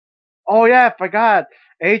segment? Oh yeah, I forgot.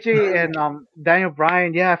 AJ and Daniel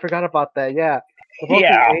Bryan. Yeah, I forgot about that. Yeah. Supposedly,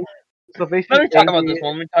 Yeah. so Let basically, me talk about this AJ.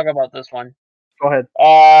 one. Let me talk about this one. Go ahead.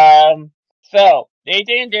 So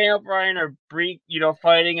AJ and Daniel Bryan are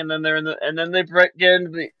fighting, and then they get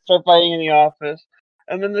into start fighting in the office,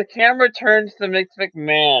 and then the camera turns to Vince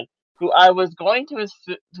McMahon, who I was going to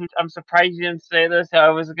assume. I'm surprised you didn't say this.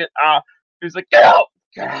 He's like, get out.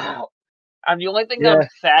 And the only thing that Yeah. was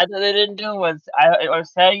sad that they didn't do was I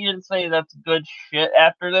was sad you didn't say that's good shit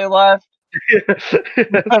after they left. Because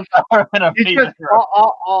that would have been He amazing. just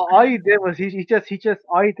all he did was he just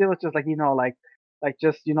all he did was just like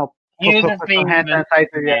just He was put just some being hand Vince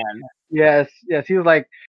sanitizer. Yeah. McMahon. Yes. He was like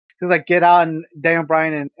get out, and Daniel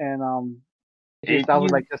Bryan and AJ Styles was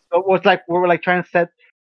He's like just was like we were like trying to set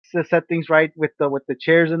things right with the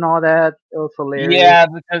chairs and all that. It was hilarious. Yeah,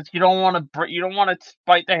 because you don't want to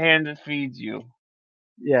spite the hand that feeds you.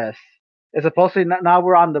 Yes. It's supposedly now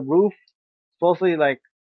we're on the roof. Supposedly like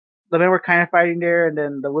the men were kind of fighting there, and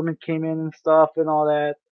then the women came in and stuff and all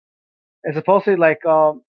that. And supposedly like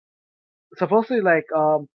supposedly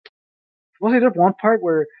there's one part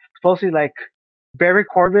where supposedly like Barry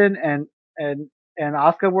Corbin and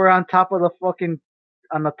Oscar were on top of the fucking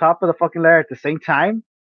ladder at the same time.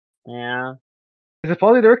 Yeah. And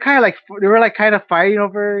supposedly they were like kind of fighting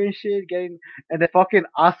over and shit, and then fucking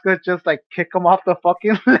Oscar just like kick him off the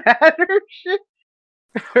fucking ladder and shit.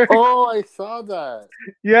 Oh, I saw that.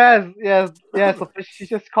 Yes. So she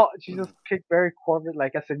just kicked Barry Corbin.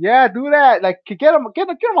 Like I said, yeah, do that. Like get him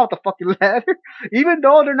off the fucking ladder. Even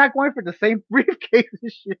though they're not going for the same briefcase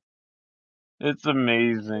and shit. It's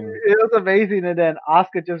amazing. It was amazing. And then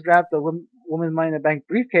Oscar just grabbed the woman's Money in the Bank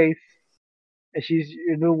briefcase, and she's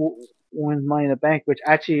your new woman's Money in the Bank. Which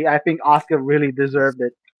actually, I think Oscar really deserved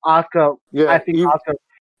it. Oscar, I Yeah, think Oscar.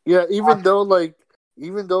 even though like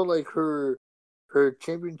her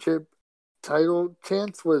championship title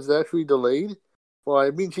chance was actually delayed. Well,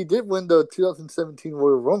 I mean, she did win the 2017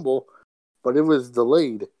 Royal Rumble, but it was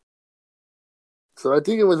delayed. So I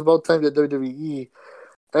think it was about time that WWE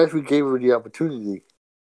actually gave her the opportunity.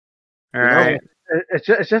 All right. It's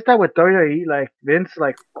just that with WWE, like Vince,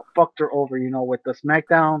 like fucked her over, with the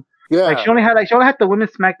SmackDown. Yeah. Like she only had the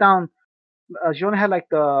women's SmackDown. She only had like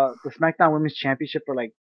the SmackDown Women's Championship for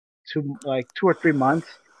like 2 or 3 months,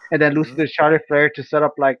 and then lose to Charlotte Flair to set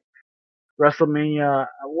up like WrestleMania.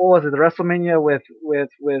 What was it? The WrestleMania with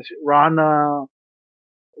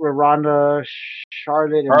Ronda,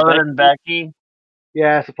 Charlotte, and Becky.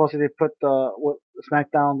 Yeah, supposedly they put the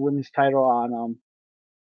SmackDown Women's title on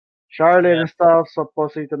Charlotte and stuff.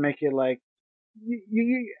 Supposedly to make it like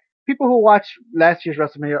you people who watch last year's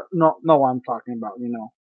WrestleMania know what I'm talking about,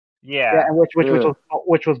 Yeah. and which was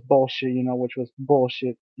bullshit, which was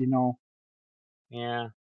bullshit, Yeah.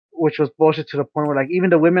 which was bullshit to the point where like even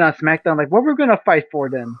the women on SmackDown like what we're gonna fight for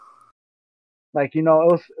then, like it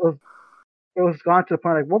was gone to the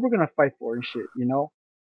point like what we're gonna fight for and shit,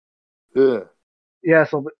 Yeah.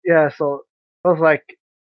 So it was like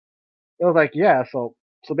yeah, so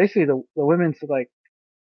basically the women's like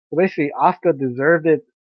basically Asuka deserved it.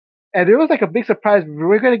 And there was like a big surprise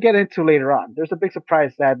we're gonna get into later on. There's a big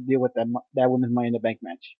surprise that deal with that women's Money in the Bank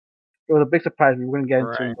match. There was a big surprise we're gonna get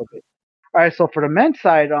into in a little bit. All right, so for the men's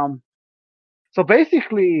side, so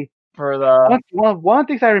basically for the one of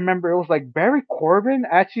the things I remember, it was like Barry Corbin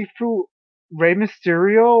actually threw Rey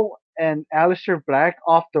Mysterio and Aleister Black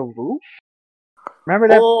off the roof. Remember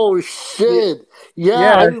that? Oh shit!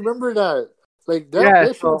 Yeah, I remember that. Like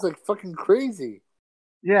that shit was like fucking crazy.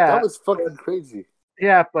 Yeah, that was fucking crazy.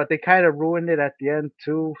 Yeah, but they kind of ruined it at the end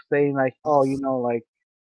too, saying like, oh, on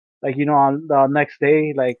the next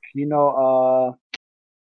day, they're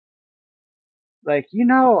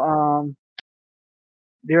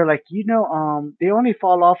like, they only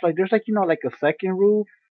fall off like there's like like a second roof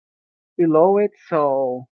below it,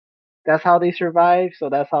 so that's how they survive. So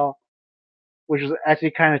that's how, which is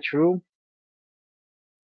actually kind of true.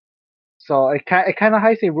 So it kind of how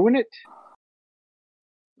you say ruin it.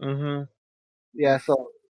 Mhm. Yeah,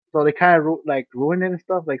 so they kind of ruined it and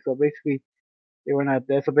stuff. Like so, basically, they were not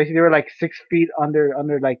there. So basically, they were like 6 feet under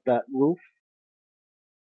like that roof,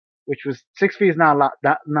 which was 6 feet is not a lot.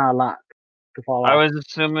 Not a lot to fall off. I was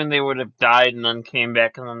assuming they would have died and then came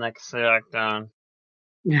back in the next SmackDown.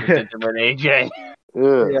 With AJ.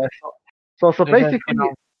 Yeah. So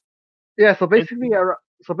basically, So basically,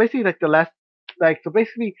 like the last,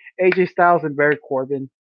 basically AJ Styles and Barry Corbin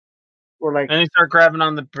were like. And they start grabbing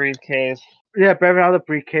on the briefcase. Yeah, grabbing on the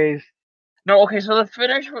briefcase. No, okay, so the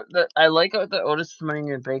finish, I like the Otis Money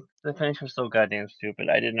in the Bank. The finish was so goddamn stupid.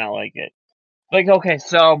 I did not like it. Like, okay,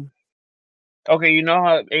 so, you know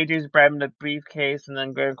how AJ's grabbing the briefcase and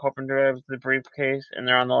then Baron Corbin grabs the briefcase and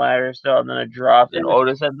they're on the ladder still and then it drops and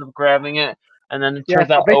Otis ends up grabbing it and then it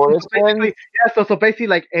turns out Otis wins. Yeah, so basically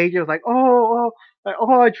like AJ was like, oh,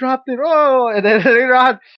 I dropped it, and then later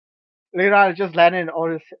on it just landed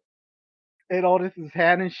in Otis's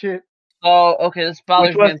hand and shit. Oh, okay, this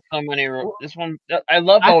bothers me in so many. This one, I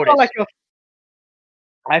love Otis.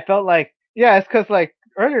 I felt like, yeah, it's because like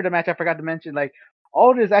earlier in the match I forgot to mention like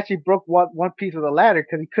Otis actually broke one piece of the ladder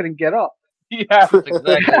because he couldn't get up. Yeah,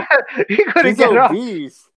 exactly. He couldn't get up.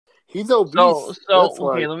 He's obese. So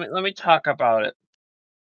okay, let me talk about it.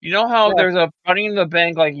 You know how there's a Money in the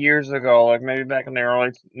Bank like years ago, like maybe back in the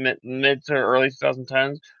early mid to early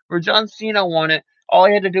 2010s, where John Cena won it. All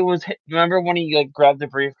he had to do was remember when he like grabbed the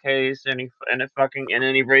briefcase and then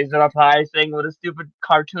he raised it up high, saying with a stupid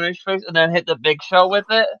cartoonish face, and then hit the Big Show with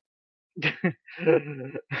it.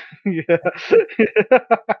 Yeah.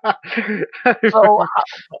 So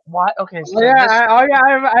why? Okay. So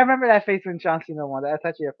I remember that face when John Cena won. That's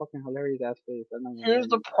actually a fucking hilarious ass face. Here's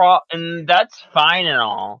the problem, and that's fine and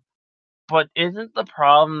all, but isn't the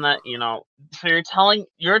problem that So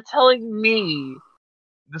you're telling me,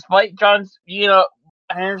 despite John's,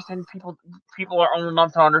 I understand people are old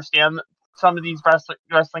enough to understand some of these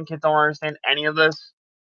wrestling kids don't understand any of this,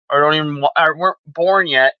 or weren't born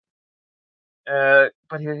yet. But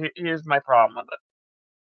here's my problem with it.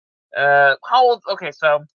 How old? Okay,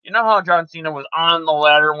 so you know how John Cena was on the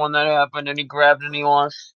ladder when that happened, and he grabbed and he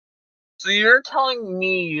lost. So you're telling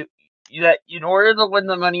me that in order to win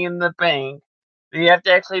the Money in the Bank, you have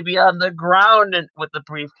to actually be on the ground with the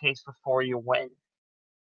briefcase before you win.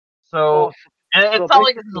 So, and it's not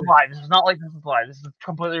like this is live. This is not like this is live. This is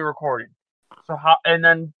completely recorded. So how? And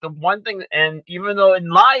then the one thing, and even though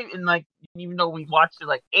even though we watched it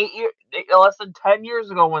like less than 10 years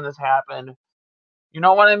ago when this happened, you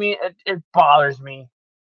know what I mean? It bothers me.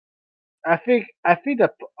 I feel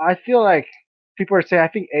like people are saying I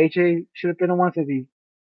think AJ should have been the one since he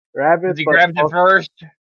grabbed it, He grabbed it first.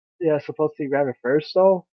 supposed to grab it first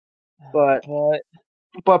though. But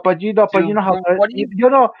But you know how what do you?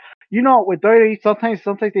 you know with WWE sometimes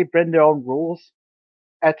they bend their own rules.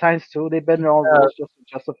 At times too, they bend their own rules just to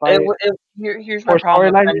justify it. Here's my For problem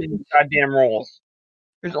with storyline bending reasons. goddamn rules.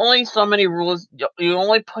 There's only so many rules. You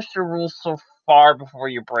only push the rules so far before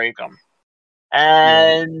you break them.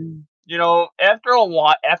 And you know, after a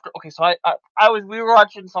while, so we were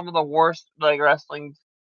watching some of the worst wrestling,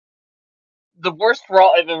 the worst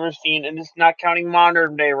Raw I've ever seen, and it's not counting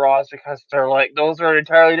modern day Raws because they're those are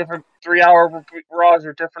entirely different. 3-hour Raws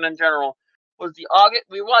are different in general. Was the August?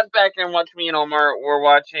 We went back and watched. Me and Omar were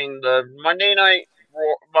watching the Monday night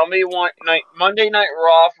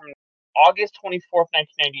Raw from August 24th,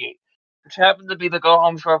 1998, which happened to be the go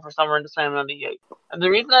home show for Summer and December '98. And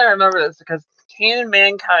the reason I remember this is because Kane and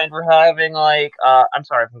Mankind were having I'm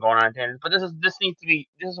sorry if I'm going on a tangent, but this is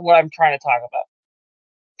what I'm trying to talk about.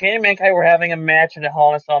 Kane and Mankind were having a match in a Hell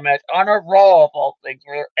in a Cell match on a Raw of all things,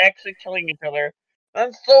 where they're actually killing each other. And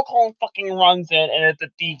then Stone Cold fucking runs in, and it's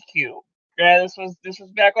a DQ. Yeah, this was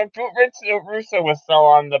back when Vince Russo was still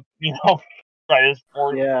on the by his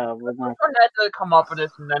board. Yeah, Someone had to come up with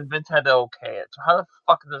this, and then Vince had to okay it. So how the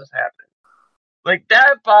fuck did this happen?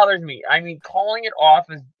 That bothers me. I mean, calling it off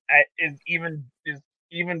is even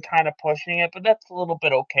kind of pushing it, but that's a little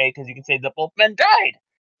bit okay because you can say that both men died,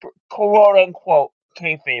 quote unquote,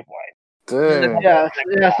 kayfabe wise. Damn. Yeah.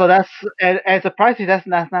 So that's and surprisingly, that's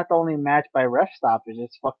not the only match by ref stoppage.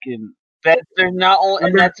 It's fucking. There's not only,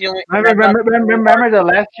 and that's the only. Remember the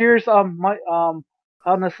last year's Hell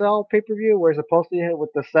in a Cell pay per view where supposedly hit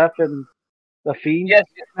with the Seth and the Fiend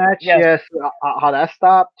match. Yes. How that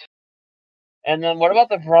stopped. And then what about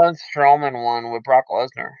the Braun Strowman one with Brock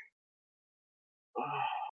Lesnar?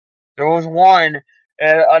 There was one,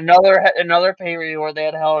 another pay per view where they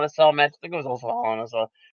had a Hell in a Cell match. I think it was also Hell in a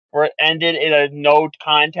Cell, where it ended in a no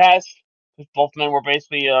contest. Both men were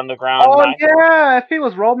basically on the ground. Oh yeah, I think it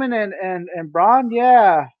was Roman and Braun.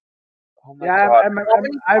 Yeah. Oh my God. I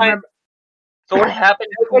remember. So what happened?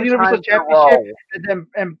 Universal Championship,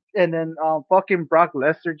 and then fucking Brock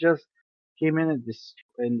Lesnar just came in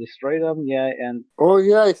and destroyed them. Yeah, and oh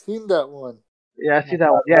yeah, I seen that one. Yeah, I see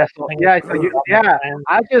that one. Yeah, so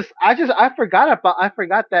I forgot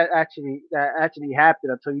that actually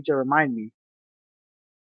happened until you just remind me.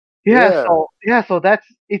 Yeah. So that's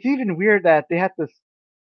it's even weird that they had to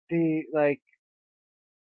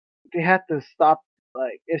stop.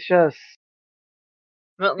 It's just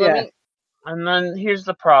And then here's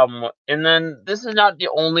the problem. And then this is not the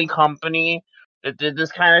only company that did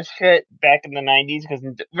this kind of shit back in the 90s. Because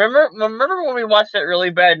remember when we watched that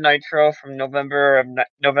really bad Nitro from November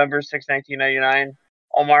 6, 1999,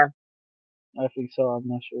 Omar? I think so. I'm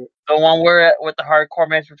not sure. The one with the hardcore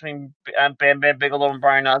match between Bam Bam Bigelow and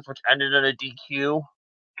Brian Knox, which ended in a DQ.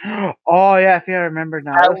 Oh yeah, I think I remember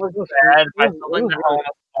now. That was bad. I feel like the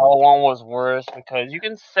Hell one was worse because you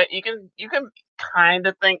can kind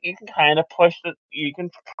of think, you can kind of push you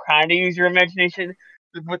can kind of use your imagination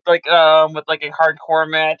with a hardcore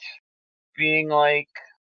match being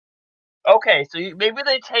okay, so maybe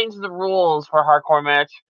they changed the rules for a hardcore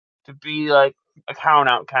match to be like a count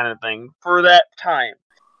out kind of thing for that time.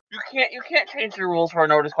 You can't change the rules for a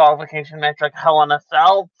no disqualification match like Hell in a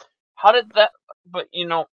Cell. How did that? But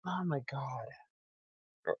oh my God.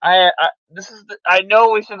 I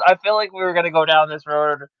know we should. I feel like we were gonna go down this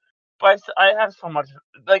road, but I have so much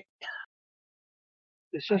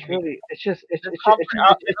It's just really. It's just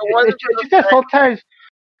that sometimes.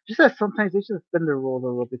 Just that sometimes they just bend the rules a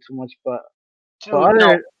little bit too much, but.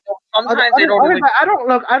 Sometimes they don't. I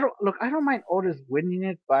don't mind Otis winning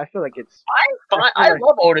it, but I feel like it's. I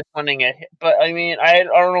love Otis winning it, but I mean, I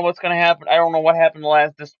don't know what's gonna happen. I don't know what happened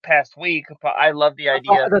this past week, but I love the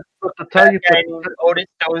idea. Otis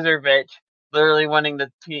Dozervich literally winning the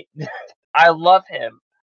team. I love him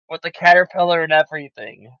with the caterpillar and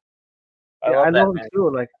everything. I love him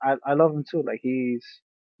too. I love him too. Like he's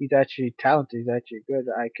actually talented. He's actually good.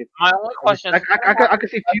 My only question is, I could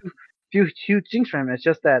see few things from him. It's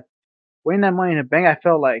just that winning that Money in the Bank, I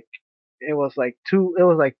felt like it was too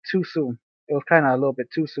soon. It was kind of a little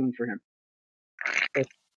bit too soon for him. It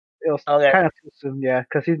was kind of too soon, yeah,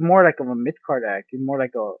 because he's more like a mid card act. He's more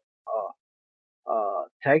like a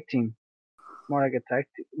tag team, more like a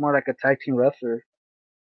tag team wrestler.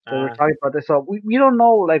 So we're talking about this. So we don't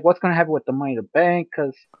know what's gonna happen with the Money in the Bank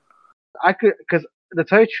because to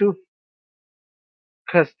tell you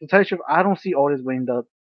the truth, I don't see Otis winning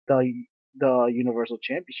the Universal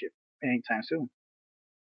Championship anytime soon.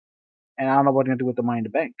 And I don't know what they're gonna do with the Money in the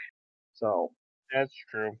Bank. So That's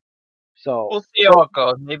true. so We'll see how it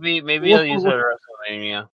goes. Maybe I'll use it at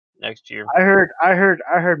WrestleMania next year. I heard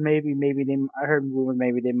maybe I heard rumors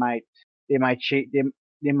maybe they might cheat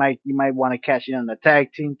they might you might want to cash in on the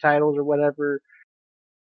tag team titles or whatever.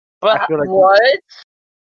 But I feel like what?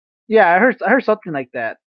 Yeah, I heard something like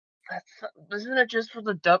that. Isn't it just for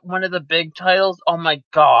one of the big titles? Oh my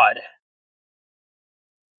god!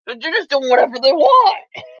 They're just doing whatever they want.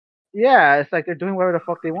 Yeah, it's like they're doing whatever the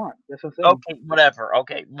fuck they want. That's what I'm saying.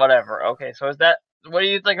 Okay, whatever. Okay, so is that? What do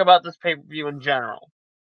you think about this pay per view in general?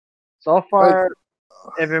 So far,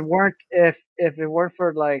 if it weren't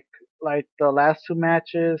for like the last two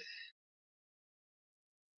matches,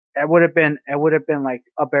 it would have been like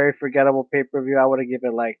a very forgettable pay per view. I would have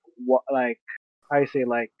given like what like how you say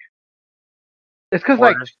like it's because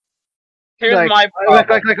like here's like, my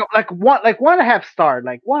problem. like 1.5 star.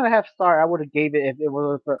 Like 1.5 star, I would have gave it if it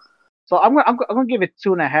was for. So I'm gonna give it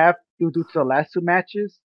 2.5 due to the last two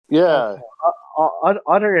matches. Yeah.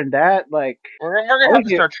 Other than that, like we're gonna have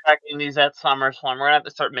to start tracking these at SummerSlam. We're gonna have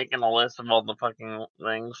to start making a list of all the fucking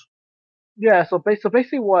things. Yeah. So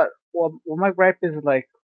basically, what my gripe is like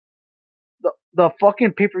the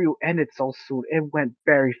fucking pay per view ended so soon. It went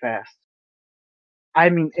very fast. I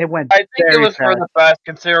mean, it went. I think it was fast. for the best,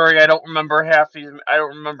 considering I don't remember half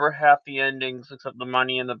the endings except the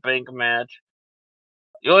Money in the Bank match.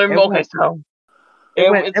 You only remember, okay, so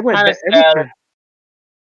it's kind of sad.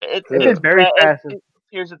 It's very fast.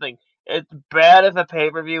 Here's the thing: it's bad if a pay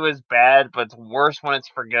per view is bad, but it's worse when it's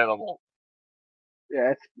forgettable.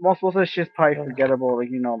 Yeah, it's most of the shit's probably forgettable. Like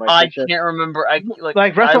I can't remember.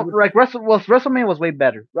 WrestleMania was way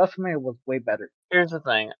better. WrestleMania was way better. Here's the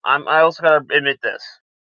thing: I also gotta admit this.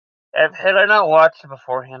 Had I not watched it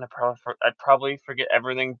beforehand, I'd probably forget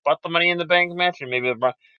everything but the Money in the Bank match, and maybe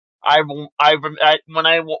when I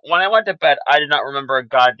went to bed, I did not remember a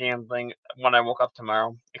goddamn thing when I woke up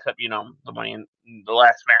tomorrow, except the Money in the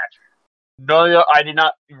last match. No, I did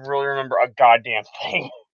not really remember a goddamn thing.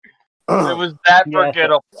 It was that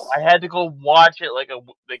forgettable. I had to go watch it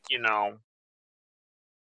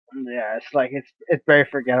Yeah, it's like it's very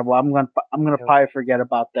forgettable. I'm gonna probably forget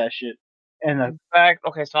about that shit. And in fact,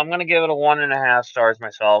 okay, so I'm gonna give it a 1.5 stars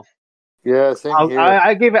myself. Yeah, same here.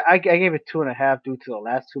 I gave it 2.5 due to the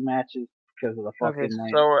last two matches because of the fucking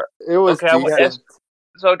night. So it was decent.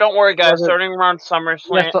 So don't worry, guys. Starting around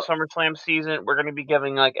SummerSlam season, we're gonna be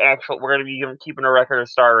giving we're gonna be keeping a record of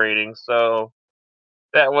star ratings. So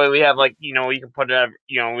that way we have we can put it,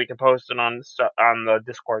 we can post it on the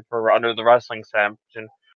Discord for Under the Wrestling section.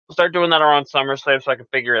 We'll start doing that around SummerSlam so I can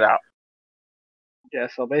figure it out. Yeah,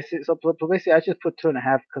 so basically, I just put 2.5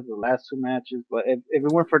 because of the last two matches. But if it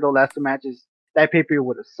weren't for the last two matches, that pay per view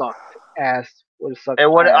would have sucked ass. Would have sucked. It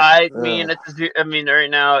would. I mean, right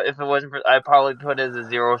now, if it wasn't for, I'd probably put it as a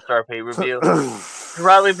 0-star pay per view. It's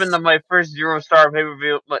probably been my first 0-star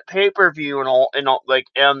pay per view and all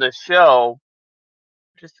on the show.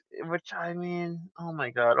 Which I mean, oh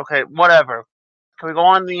my god. Okay, whatever. Can we go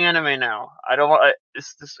on to the anime now? I don't want.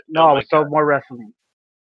 So more wrestling.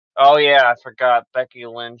 Oh yeah, I forgot Becky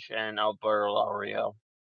Lynch and Alberto Del Rio.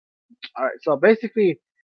 All right, so basically,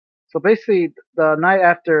 the night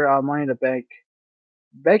after Money in the Bank,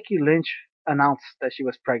 Becky Lynch announced that she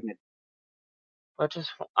was pregnant. Which is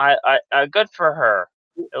good for her.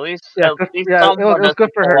 At least it was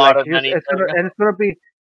good for her. It's gonna be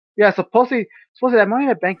supposedly that Money in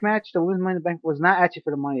the Bank match, the Women's Money in the Bank, was not actually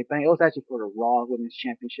for the Money in the Bank. It was actually for the Raw Women's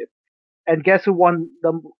Championship. And guess who won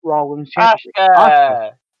the Raw Women's Championship?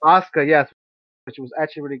 Asuka, yes, which was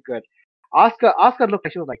actually really good. Asuka looked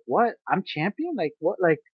like she was like, "What? I'm champion? Like what?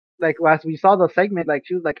 Like as we saw the segment, like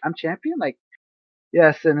she was like, "I'm champion?" Like,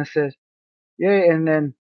 yes, and it says, "Yeah," and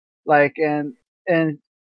then and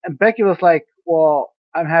Becky was like, "Well,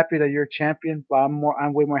 I'm happy that you're champion, but I'm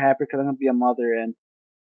way more happy because I'm gonna be a mother." And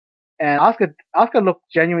Asuka looked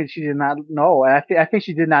genuine. She did not know. I think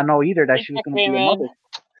she did not know either that she was gonna be a mother.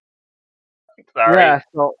 Sorry.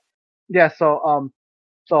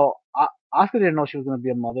 So Asuka didn't know she was going to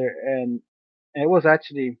be a mother, and it was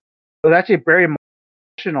actually very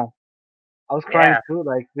emotional. I was crying too.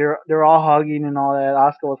 Like they're all hugging and all that.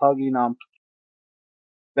 Asuka was hugging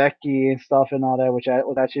Becky and stuff and all that, which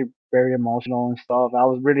was actually very emotional and stuff. I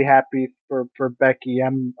was really happy for Becky.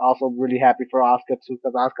 I'm also really happy for Asuka too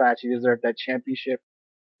because Asuka actually deserved that championship.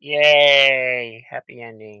 Yay! Happy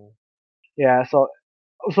ending. Yeah. So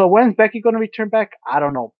when's Becky going to return back? I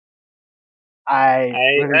don't know. I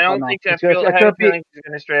don't think I feel like she's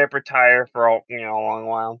gonna straight up retire for a long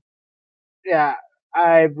while. Yeah,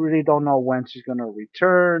 I really don't know when she's gonna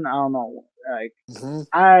return. I don't know. Like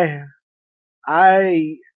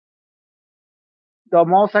the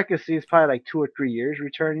most I could see is probably like 2 or 3 years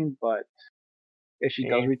returning, but if she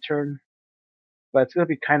does Yeah. return, but it's gonna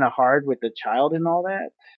be kind of hard with the child and all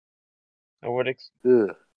that. I would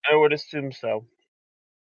Ugh. I would assume so.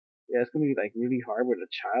 Yeah, it's gonna be like really hard with a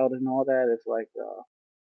child and all that. It's like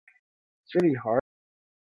it's really hard.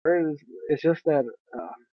 It's just that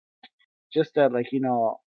like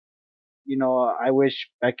I wish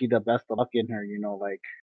Becky the best of luck in her. Like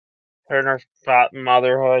Her and her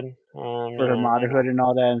motherhood. for her motherhood and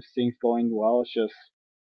all that, and things going well. It's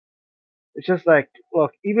just like,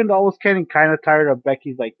 look, even though I was getting kind of tired of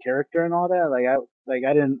Becky's like character and all that, I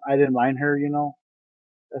didn't mind her,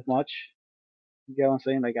 as much. You get what I'm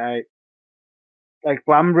saying?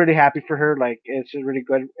 But I'm really happy for her. Like, it's just really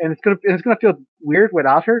good, and it's gonna feel weird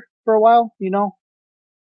without her for a while. You know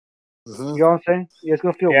Mhm. what I'm saying? Yeah, it's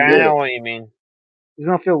gonna feel Yeah, I weird. know what you mean. It's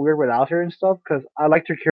gonna feel weird without her and stuff because I liked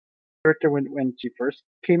her character when she first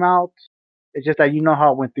came out. It's just that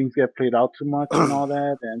how when things get played out too much and all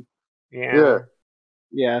that, and Yeah.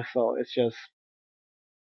 yeah, so it's just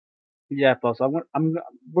yeah. Plus, I'm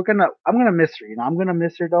gonna miss her. I'm gonna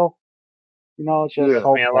miss her though. Just Yeah. I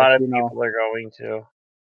hope mean, a that lot of people are going to.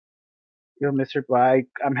 you'll miss her. But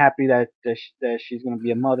I'm happy that she's gonna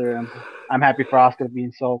be a mother, and I'm happy for Oscar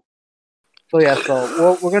being so. So yeah,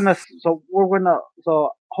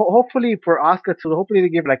 hopefully for Oscar too. Hopefully they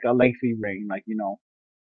give like a lengthy reign, like with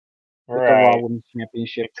the Raw Right. Women's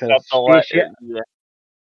Championship, because Except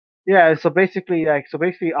yeah. So basically,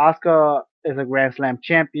 Oscar is a Grand Slam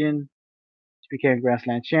champion. She became a Grand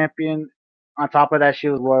Slam champion. On top of that, she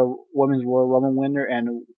was Women's Royal Rumble winner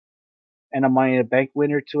and a Money in the Bank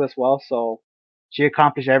winner too as well. So she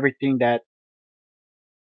accomplished everything that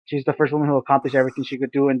she's the first woman who accomplished everything she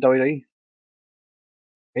could do in WWE.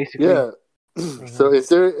 Basically, Yeah. So, is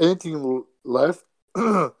there anything left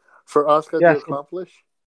for Oscar to yeah. So accomplish?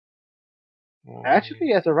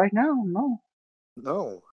 actually, as of right now, no,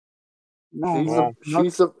 No. no, She's no, the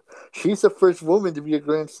no. she's the first woman to be a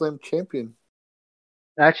Grand Slam champion.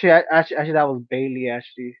 Actually, that was Bailey.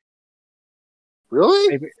 Actually,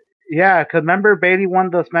 Really? yeah, cause remember Bailey won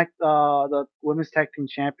the women's tag team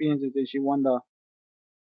champions, and then she won the.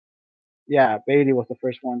 Yeah, Bailey was the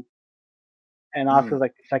first one, and Oscar's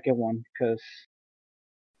like the second one, cause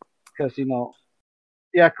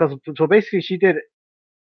yeah, cause so basically she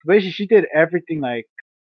did everything like,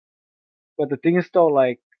 but the thing is though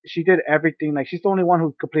like she did everything like she's the only one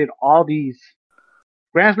who completed all these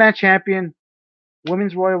Grand Slam champion,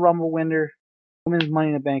 Women's Royal Rumble winner, Women's Money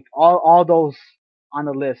in the Bank, all those on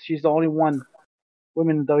the list. She's the only one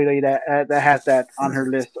women in WWE that has that on her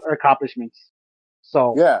list or accomplishments.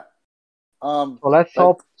 So Yeah. so let's Like,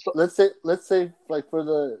 hope. So, let's say like for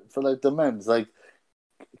the men's, like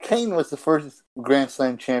Kane was the first Grand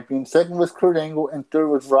Slam champion, second was Kurt Angle, and third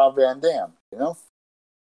was Rob Van Dam. You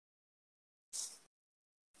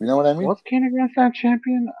know what I mean? was Kane a Grand Slam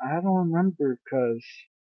champion? I don't remember because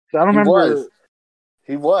I don't He remember.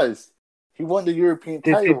 was. He won the European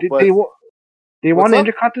Did title, did, but they They won what's the up?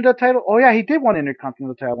 Intercontinental title? Oh yeah, he did win the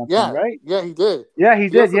Intercontinental title at one point, right? Yeah, he did. Yeah, he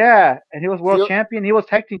did. Also, Yeah, and he was world he- champion. He was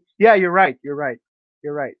tag team. Yeah, you're right. You're right.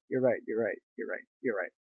 You're right. You're right. You're right. You're right. You're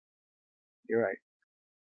right. You're right.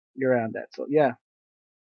 You're right on that. So yeah,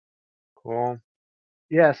 Cool.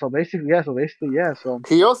 yeah. So basically, yeah. So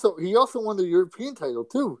he also won the European title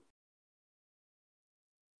too.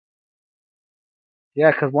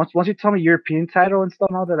 yeah, because once you tell me European title and stuff,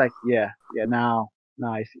 now they're like, yeah, now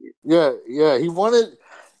I see it. Yeah. He won it.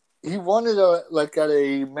 He won it like at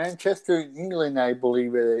a Manchester, England, I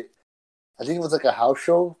believe. I think it was like a house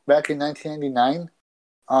show back in 1999.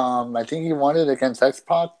 I think he won it against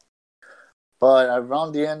X-Pac, but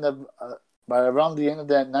around the end of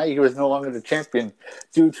that night, he was no longer the champion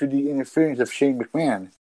due to the interference of Shane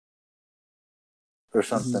McMahon or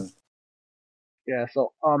something. Yeah.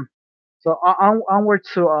 So onward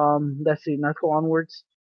to let's see, let's go onwards.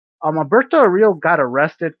 Alberto Rio got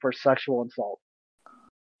arrested for sexual assault.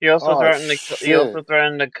 He also Oh, threatened to shit. he also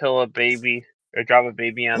threatened to kill a baby or drop a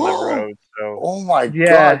baby on the road. So Oh my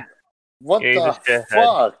Yeah. god! What Yeah, he's a the shithead.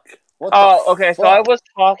 fuck? What Oh, the okay. So I was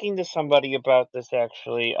talking to somebody about this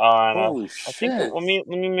actually on. Holy I think shit! let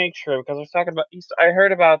me make sure because I was talking about. I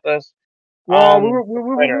heard about this. Well, on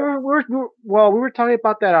Twitter. we were talking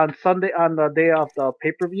about that on Sunday on the day of the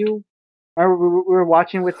pay per view. Remember we were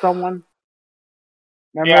watching with someone.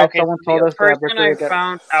 Remember Yeah. Okay. someone So told the us that person Alberto I Rio got.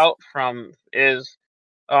 found out from is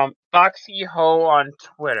Foxy Ho on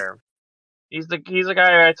Twitter. He's the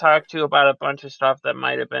guy I talked to about a bunch of stuff that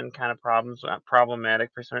might have been kind of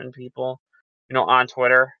problematic for certain people, on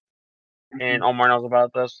Twitter. And Omar knows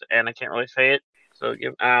about this, and I can't really say it, so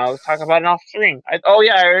I'll talk about it off screen. I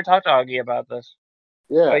already talked to Augie about this.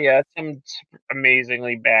 Yeah. But yeah, it's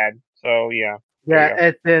amazingly bad. So yeah. Yeah,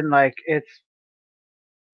 it's been like it's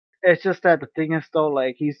just that the thing is though,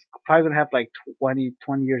 like he's probably gonna have like 20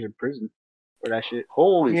 years in prison for that shit.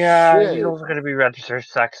 Holy Yeah, shit. he's also gonna be registered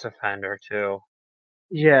sex offender too.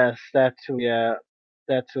 Yes, that too. Yeah,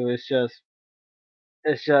 that too. It's just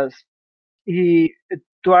he.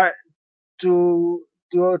 Do I do?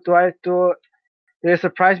 Did it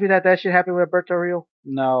surprise me that shit happened with Alberto Rio?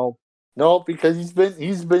 No. No, because he's been He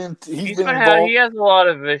involved. has a lot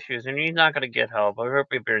of issues, and he's not gonna get help. I hope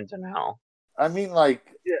he burns in hell. I mean,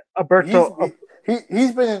 like Yeah, Alberto.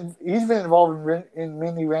 he's been involved in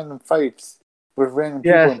many random fights with random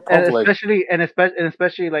people Yes, in public. and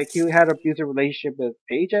especially like he had an abusive relationship with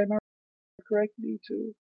Paige. I remember correctly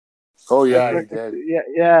too. Oh yeah, he did.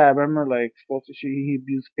 Yeah. I remember like supposed to he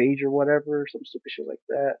abused Paige or whatever, some stupid shit like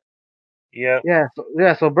that. Yep. Yeah.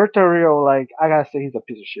 So Alberto Rio, like I gotta say, he's a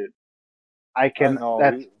piece of shit. I know.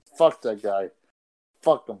 Fuck that guy.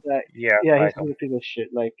 Fuck him. Yeah, he's a piece of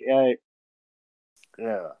shit. Like,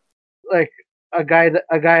 yeah. Like a guy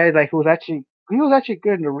like he was actually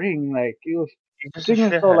good in the ring. Like he was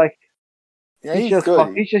singing so like yeah, he's just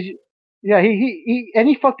good. He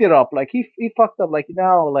fucked it up. Like he fucked up. Like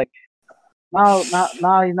now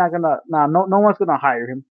he's not gonna no one's gonna hire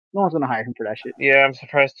him. No one's gonna hire him for that shit. Yeah, I'm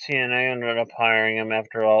surprised TNA ended up hiring him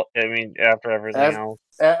after all. I mean, after everything else.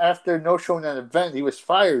 After no showing that event, he was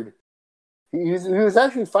fired. He was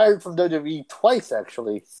actually fired from WWE twice,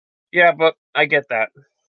 actually. Yeah, but I get that.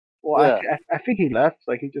 Well, yeah. I think he left.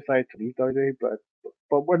 Like he decided to leave WWE,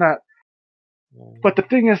 but we're not. But the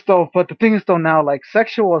thing is though now, like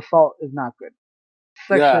sexual assault is not good.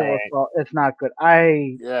 Sexual assault is not good.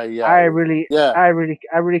 I really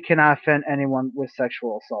cannot offend anyone with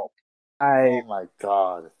sexual assault. Oh my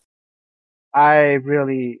god. I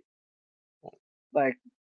really like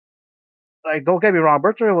don't get me wrong,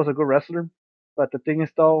 Bertrand was a good wrestler, but the thing is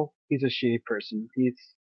though, he's a shitty person. He's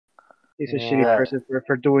a shitty person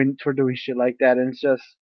for doing shit like that, and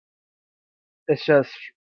it's just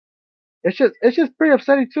pretty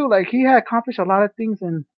upsetting too. Like he had accomplished a lot of things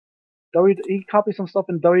and he accomplished some stuff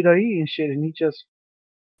in WWE and shit, and he just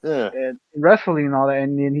and wrestling and all that,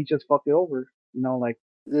 and then he just fucked it over. You know, like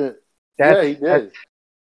he did.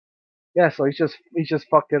 So he just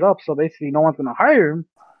fucked it up. So basically, no one's gonna hire him.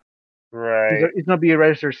 Right. He's gonna be a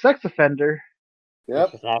registered sex offender. Yep.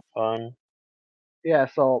 Which is not fun. Yeah.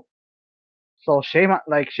 So shame on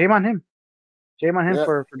him. Shame on him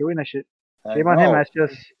for doing that shit. Shame on him. That's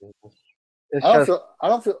just. I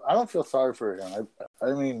don't feel sorry for him.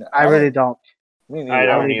 I mean, I really don't. Me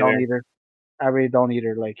neither. I really don't either. I really don't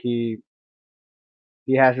either. Like he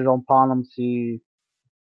has his own problems. He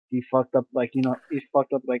fucked up. Like he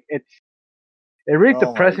fucked up. Like it's really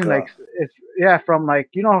depressing. Like it's from like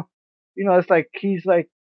it's like he's like.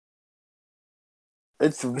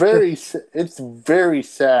 It's very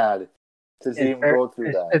sad to see him go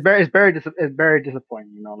through that. It's very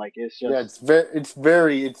disappointing. Like it's just. Yeah,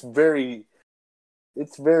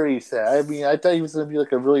 it's very sad. I mean, I thought he was gonna be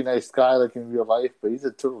like a really nice guy, like in real life, but he's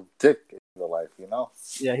a total dick in real life. Yeah,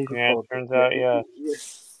 he's a total. Turns out, yeah.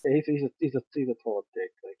 He's a total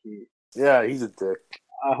dick. Like he. Yeah, he's a dick.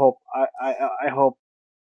 I hope.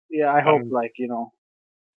 Yeah, I hope. Like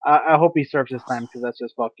I hope he serves his time because that's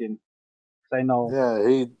just fucking. I know. Yeah,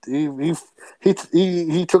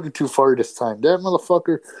 he took it too far this time. That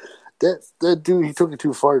motherfucker, that dude, he took it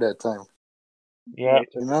too far that time. Yeah,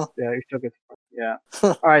 Yeah, he took it. Yeah.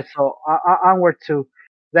 All right, so onward to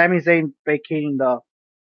Sami Zayn vacating the.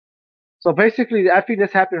 So basically, I think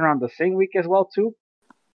this happened around the same week as well too.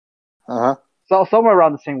 So somewhere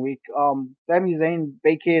around the same week, Sami Zayn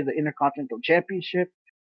vacated the Intercontinental Championship.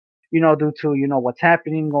 Due to what's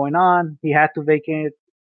happening going on, he had to vacate it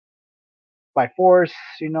by force.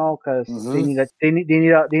 Because they need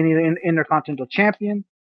an Intercontinental Champion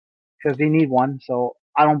because they need one. So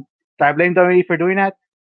do I blame WWE for doing that?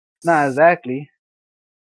 Not exactly.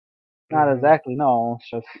 Not exactly. No,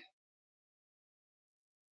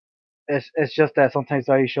 it's just that sometimes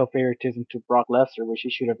you show favoritism to Brock Lesnar, which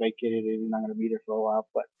he should have vacated it. He's not going to be there for a while,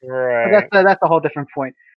 but that's a whole different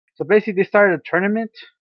point. So basically, they started a tournament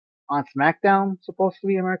on SmackDown,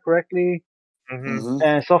 supposedly, am I correctly?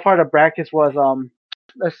 And so far the brackets was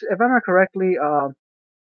if I remember correctly,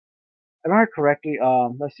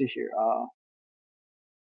 let's see here.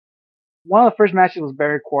 One of the first matches was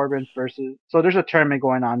Barry Corbin versus. So there's a tournament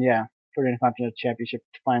going on, yeah, for the Intercontinental Championship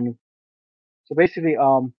final. So basically,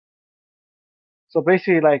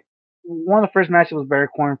 like one of the first matches was Barry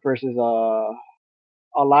Corbin versus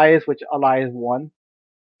Elias, which Elias won,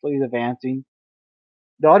 so he's advancing.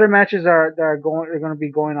 The other matches are going to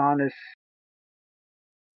be going on is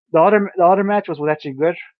the other match was actually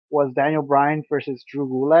good. Was Daniel Bryan versus Drew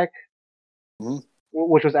Gulak, Mhm.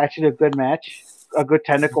 which was actually a good match, a good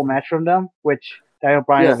technical match from them. Which Daniel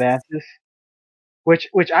Bryan Yeah. advances.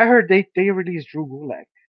 Which I heard they released Drew Gulak.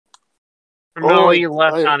 No, Oh, he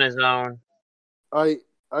left I on his own. I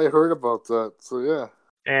heard about that. So yeah.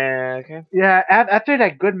 Okay. Yeah, after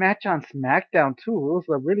that good match on SmackDown too,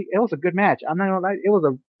 it was a good match. I'm not gonna lie, it was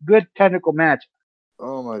a good technical match.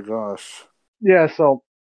 Oh my gosh. Yeah, so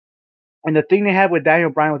and the thing they had with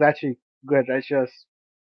Daniel Bryan was actually good. I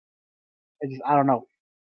don't know.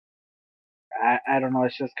 I don't know.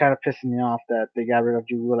 It's just kind of pissing me off that they got rid of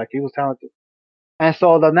Drew Gulak. Like he was talented. And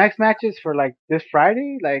so the next matches for like this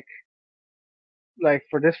Friday, like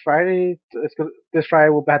for this Friday, this Friday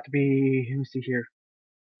will have to be. Let me see here.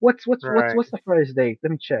 Right. What's the Friday's date?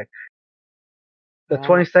 Let me check. The Uh,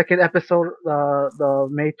 22nd episode, the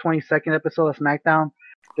May 22nd episode of SmackDown.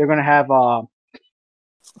 They're gonna have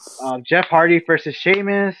Jeff Hardy versus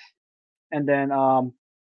Sheamus, and then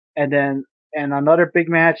and another big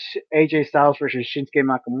match, AJ Styles versus Shinsuke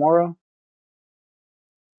Nakamura,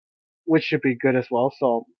 which should be good as well.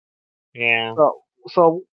 yeah. So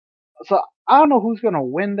so so I don't know who's gonna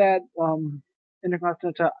win that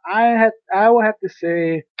Intercontinental. I will have to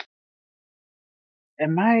say,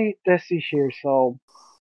 let's see here. So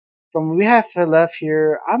from we have left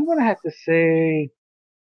here, I'm gonna have to say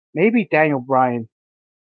maybe Daniel Bryan.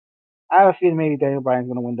 I have a feeling maybe Daniel Bryan's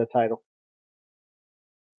gonna win the title.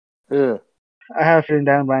 Yeah. I have a feeling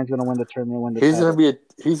Daniel Bryan's gonna win the tournament, win the title.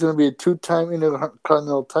 He's gonna be a 2-time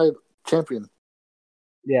Intercontinental title champion.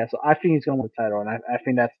 Yeah, so I think he's gonna win the title, and I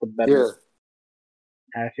think that's the better.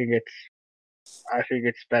 Yeah. I think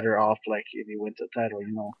it's better off like if he wins the title,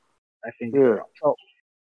 you know. I think Yeah. so.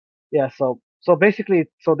 Yeah, so basically,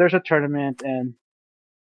 so there's a tournament, and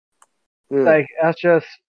Yeah. like that's just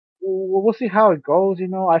we'll see how it goes, you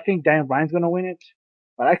know. I think Daniel Bryan's gonna win it,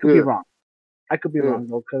 but I could be Yeah. wrong. I could be Yeah. wrong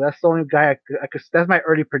though, because that's the only guy I could. That's my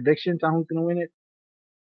early predictions on who's gonna win it.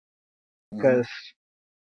 Mhm. Because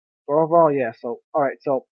overall, yeah. So all right.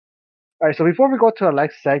 So before we go to the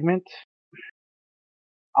next segment,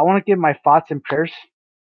 I want to give my thoughts and prayers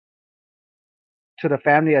to the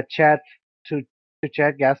family of Chad to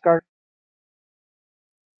Chad Gascar.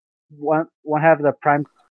 One have the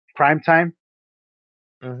prime time.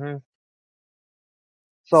 Mm-hmm.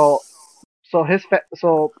 So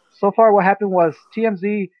so far what happened was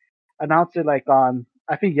TMZ announced it like on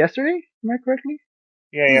I think yesterday. Am I correctly?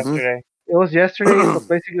 Yeah, Mhm. yesterday. It was yesterday. So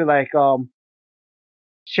basically like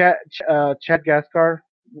Chad Gascar,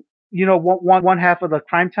 you know, one half of the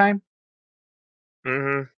prime time.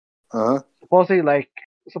 Mm-hmm. Uh-huh.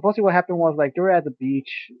 Supposedly what happened was like they were at the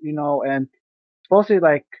beach, you know, and supposedly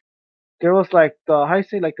like there was like the how you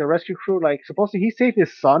say like the rescue crew like supposedly he saved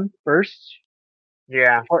his son first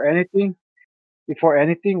Yeah. before anything,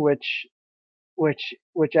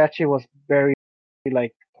 which actually was very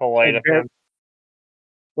like Polite of very, him.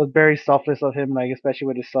 was very selfless of him, like especially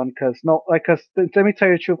with his son, because no, like, let me tell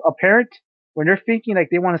you the truth, a parent when they're thinking like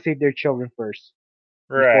they want to save their children first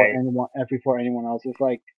Right. before anyone else, it's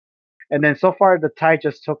like, and then so far the tide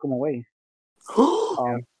just took him away.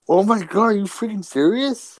 Oh my god, are you freaking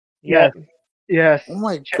serious? Yep. Yes. Oh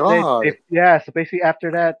my god. Yeah. So basically,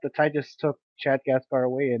 after that, the tide just took Chad Gaspar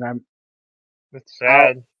away, and It's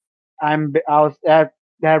sad. I was that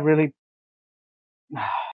really.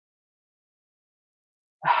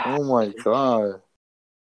 Oh my god.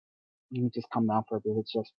 Let me just come down for a bit.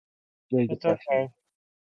 It's just really It's depressing. okay.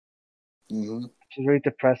 Mm-hmm. It's really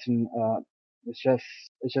depressing. It's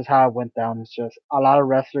just how it went down. It's just a lot of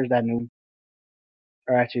wrestlers that knew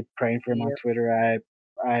are actually praying for him on Yep. Twitter.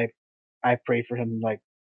 I prayed for him like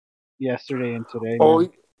yesterday and today. Oh,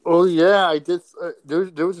 Man. oh yeah, I did. There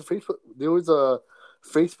was a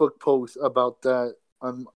Facebook post about that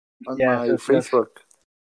on Yeah, my so it's just Facebook.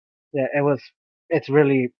 yeah. It's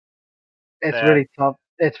really Sad. really tough.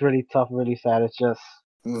 It's really tough. Really sad. It's just.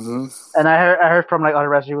 Mm-hmm. And I heard from like other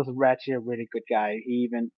wrestlers, he was actually a really good guy. He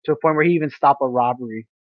even to a point where he even stopped a robbery.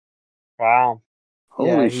 Wow.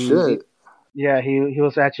 Holy shit! He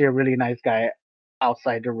was actually a really nice guy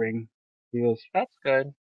outside the ring. He was That's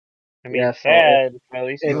good. I mean, yeah. it's So sad. But at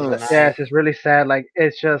least he was Yes. nice. it's really sad. Like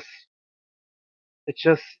it's just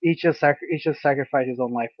he just sacrificed his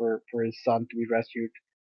own life for his son to be rescued.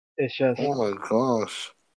 It's just Oh my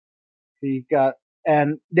gosh. he got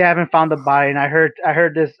and they haven't found the body. And I heard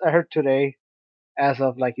today, as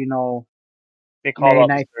of like They called May up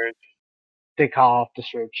the 9th, search. they call off the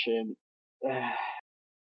search and.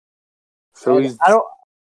 So And he's I don't.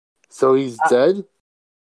 dead.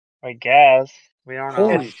 I guess. We don't know.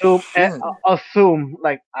 Holy Assume, shit! assume.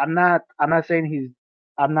 Like I'm not saying he's.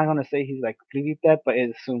 I'm not gonna say he's like completely dead, but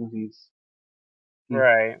it assumes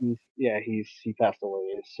Right. he passed away.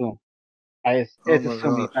 It's assumed. It's Oh my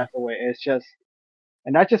assumed he gosh. passed away. It's just,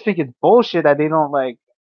 and I just think it's bullshit that they don't like.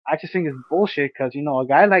 I just think it's bullshit because a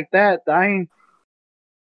guy like that dying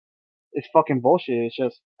is fucking bullshit. It's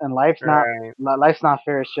just, and Right. life's not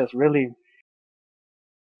fair. It's just really.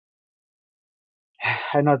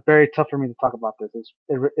 I know it's very tough for me to talk about this.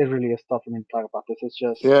 It really is tough for me to talk about this. It's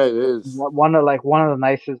just Yeah, it is. one of the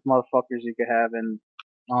nicest motherfuckers you could have, and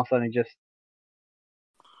all of a sudden he just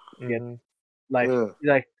get Mhm. life. Yeah.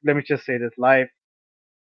 Like, let me just say this: life.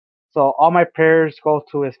 So all my prayers go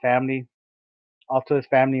to his family, all to his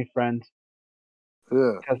family and friends,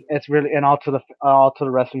 Yeah. because it's really, and all to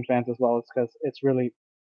the wrestling fans as well. It's because it's really.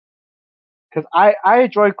 Because I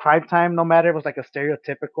enjoy Crime Time, no matter if it was like a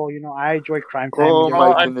stereotypical, I enjoy Crime Time. Oh Because, my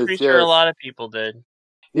Well, I'm goodness, pretty sure a yes. lot of people did.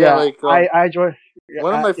 Yeah, yeah, like I enjoy.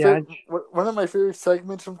 one of my Yeah, one of my favorite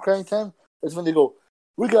segments from Crime Time is when they go,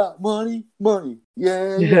 "We got money, money,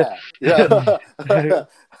 yeah, yeah, yeah."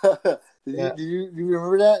 yeah, Do you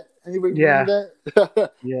remember that? Anybody yeah, remember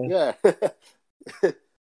that? yeah. Yeah.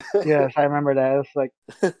 Yes, I remember that. It was like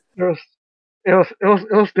it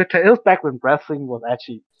was good. It was back when wrestling was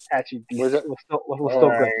actually Was decent. it? It was still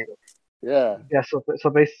good. Right. Yeah. Yeah. So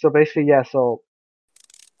basically, yeah. So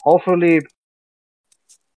hopefully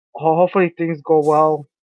hopefully things go well,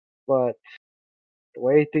 but the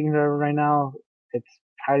way things are right now, it's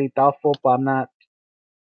highly doubtful. But I'm not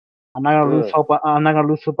gonna lose Good. hope. I'm not gonna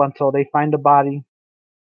lose hope until they find the body.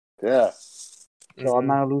 Yeah. So I'm Mhm.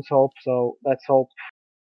 not gonna lose hope. So let's hope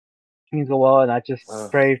things go well, and I just Uh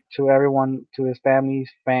pray to everyone, to his families,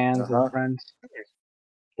 fans, and huh. friends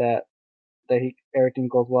that everything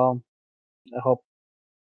goes well. I hope.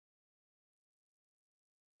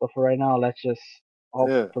 But for right now, let's just hope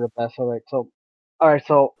Yeah. for the best. All right.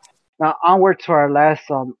 So now onward to our last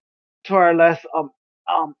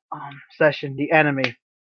session, the anime.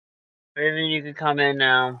 Maybe you could come in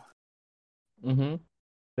now. Mm-hmm.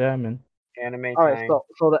 Yeah, man. Anime All right. time.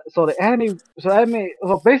 So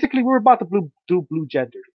basically, we're about to do Blue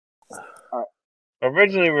Gender. All right.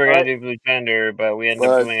 Originally, we were All gonna right. do Blue Tender, but we ended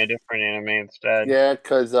up But doing a different anime instead. yeah,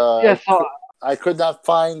 because Yeah. So I could not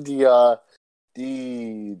find the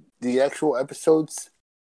actual episodes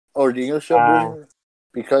or the English dub version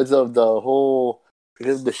because of the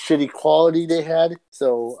shitty quality they had.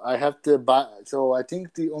 So I have to buy. So I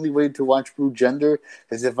think the only way to watch Blue Gender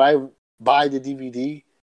is if I buy the DVD,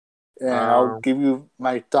 and I'll give you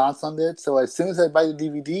my thoughts on it. So as soon as I buy the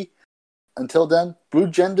DVD, until then, Blue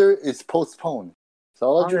Gender is postponed. So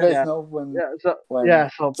I'll let you guys yeah. know when Yeah. So when yeah.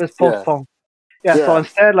 So it's yeah postponed. Yeah. So yeah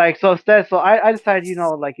instead, I decided,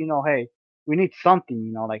 hey, we need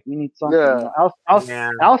something, we need something, yeah. Yeah.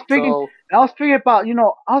 I was thinking, So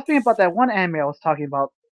that one anime I was talking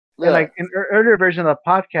about, and yeah. like in earlier version of the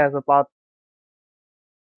podcast about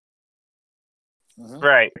Hmm.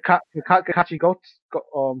 Right. Kachi Goto,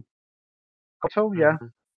 yeah,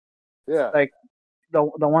 Mhm. Yeah. like the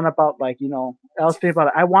one about, I was thinking about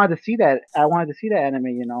it. I wanted to see that.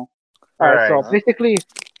 Anime, All right, Right. Uh-huh. so basically,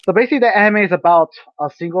 the anime is about a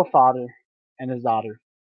single father and his daughter.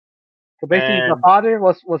 So basically, the And father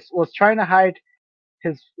was trying to hide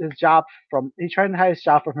his job from he's trying to hide his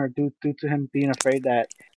job from her due to him being afraid that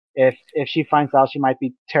if she finds out, she might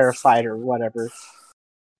be terrified or whatever,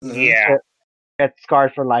 Hmm. yeah. get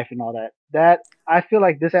scarred for life and all that. That I feel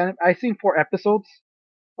like this anime. I've seen 4 episodes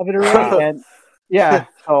of it already, Wow. and yeah,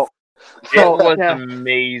 It was yeah,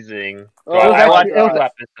 amazing. it Oh was I my watched actually two god,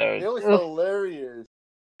 it episodes. was it was hilarious.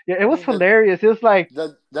 yeah, it I was mean hilarious. It was like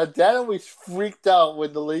the dad always freaked out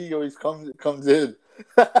when the lady always comes in.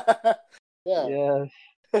 Yeah. yes,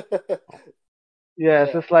 Yeah.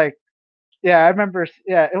 it's like yeah, I remember.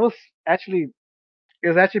 Yeah, it was actually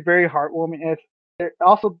very heartwarming. And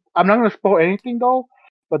also, I'm not gonna spoil anything though,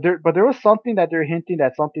 but there was something that they're hinting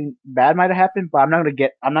that something bad might have happened, but I'm not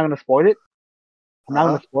gonna spoil it. I'm not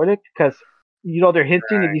Uh-huh. gonna spoil it because they're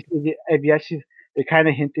hinting if you actually they're kind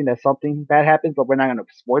of hinting that something bad happens, but we're not gonna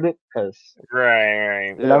spoil it because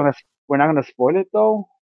Right. we're not Yeah. gonna we're not gonna spoil it though.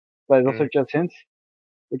 But those Mm, are just hints,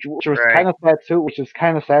 which was right. kind of sad too. Which is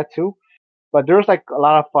kind of sad too. But there was like a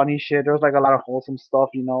lot of funny shit. There was like a lot of wholesome stuff,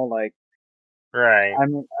 like Right.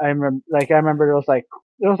 I remember there was like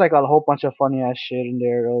a whole bunch of funny ass shit in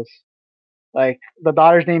there. It was like the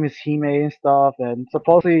daughter's name is Hime and stuff, and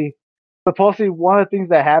supposedly one of the things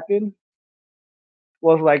that happened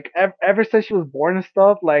was like ever since she was born and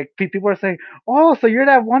stuff, like people are saying, "Oh, so you're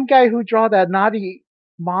that one guy who draw that naughty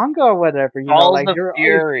manga or whatever," Balls like of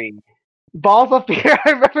Fury. Balls of Fear. I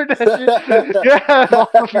remember that shit. Yeah, Balls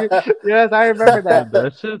of Fear. Yes, I remember that. Dude,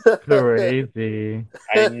 that shit's crazy.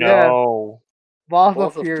 I Yeah, know. Balls of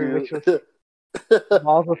Balls of Fury, Fear. which was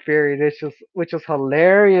Balls of Fury, which was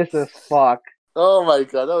hilarious as fuck. Oh my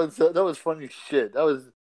god, that was funny shit. That was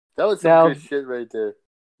some That good was shit right there.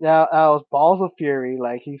 that was Balls of Fury.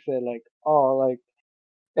 Like he said, like oh, like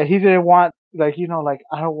and he didn't want like like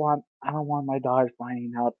I don't want my daughter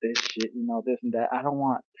finding out this shit, this and that. I don't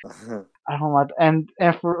want and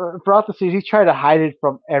throughout the series he tried to hide it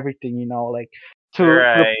from everything, like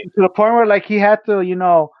Right. to the point where like he had to,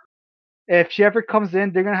 if she ever comes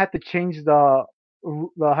in, they're gonna have to change the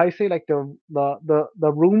how you say like the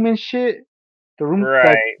room and shit. The room like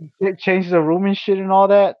Right. it changes the room and shit and all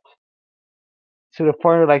that to the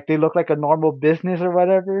point where like they look like a normal business or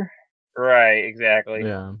whatever. Right. Exactly.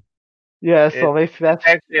 Yeah. Yeah, so It's basically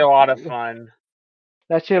actually a lot of fun.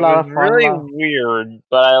 that's actually It a lot was of fun. really weird,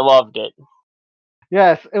 but I loved it.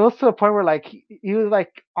 Yes, it was to the point where like he was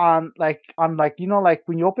like on like like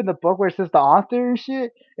when you open the book where it says the author and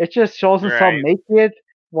shit, it just shows himself Right. naked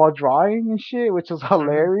while drawing and shit, which was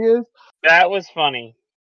hilarious. That was funny.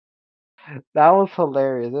 That was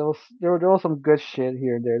hilarious. There was some good shit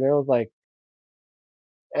here and there. There was like,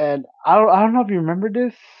 and I don't know if you remember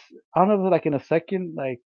this. I don't know if it was like in a second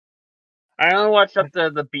like. I only watched up to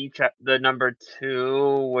the the number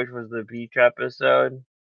 2, which was the beach episode.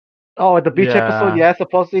 Oh, the beach episode. Yeah. Yeah,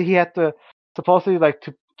 supposedly he had to like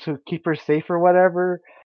to keep her safe or whatever.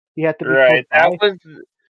 He had to be close Right. by.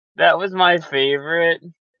 That was my favorite.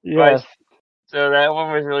 Yes, So that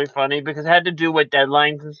one was really funny because it had to do with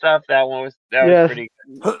deadlines and stuff. That was yes, pretty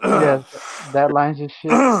yes. That lines and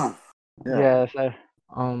shit. Yeah. Yes,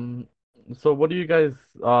 So what do you guys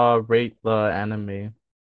rate the anime?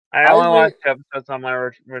 I I only rate- watched episodes on my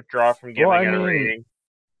withdraw from Well, giving I it a mean, rating.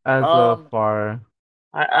 as Um, far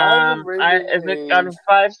I would rate Is it it out of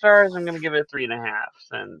 5 stars? I'm gonna give it 3.5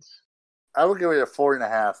 since. I would give it a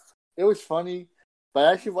 4.5. It was funny, but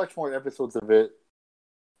I actually watched more episodes of it.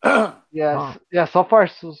 yes, Huh. yeah. So far,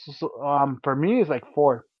 for me, it's like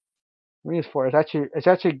 4. For me, it's 4. It's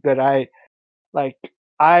actually good.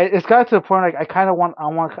 It's got to the point like I want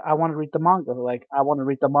to read the manga. Like I want to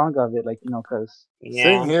read the manga of it. Like because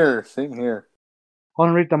Yeah. Same here. I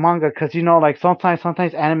want to read the manga because like sometimes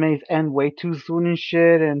animes end way too soon and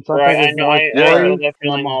shit, and sometimes Right. I there's know. more I story. know that in the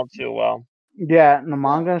feeling all too well. Yeah, in the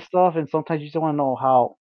manga and stuff, and sometimes you just want to know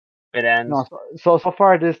how. It ends. So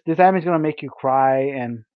far this anime is gonna make you cry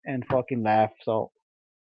and fucking laugh. So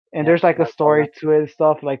and Yeah, there's like a that's story fine. to it and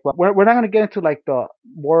stuff. Like we're not gonna get into like the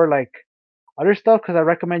more like other stuff because I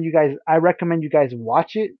recommend you guys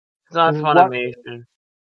watch it. It's on This is what Funimation.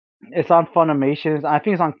 it's on Funimation. I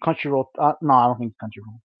think it's on Crunchyroll. No, I don't think it's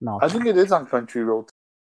Crunchyroll. No, I think it is on Crunchyroll.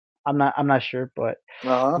 I'm not sure, but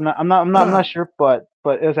Uh-huh. I'm not sure, but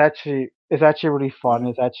it's actually really fun.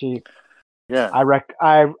 It's actually Yeah.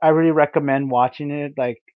 I really recommend watching it.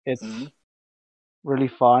 Like it's Mhm. really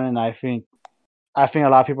fun, and I think a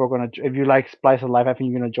lot of people are gonna. If you like Slice of Life, I think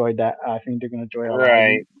you're gonna enjoy that. I think they're gonna enjoy it a lot.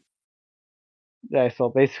 Right. Yeah. So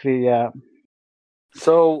basically, yeah.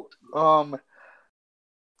 So,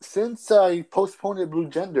 since I postponed it Blue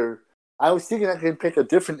Gender, I was thinking I could pick a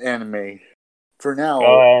different anime for now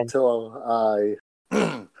Go ahead. until I.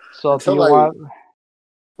 So Until do you I- want?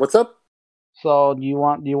 What's up? So do you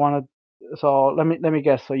want? So let me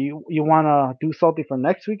guess. So you want to do something for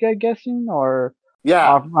next week? I'm guessing, or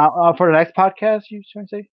Yeah. for the next podcast? You trying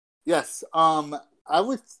to say? Yes. I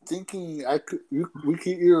was thinking we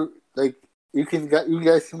could either like you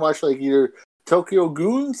guys can watch like either Tokyo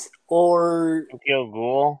Goons or Tokyo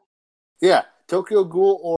Ghoul. Tokyo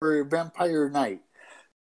Ghoul or Vampire Knight.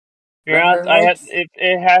 You're Vampire not, Knights?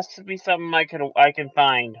 it has to be something I can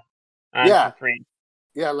find. Yeah. For free.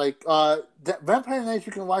 Yeah, like Vampire Knights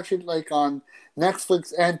you can watch it like on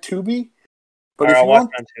Netflix and Tubi. But Or if I'll you watch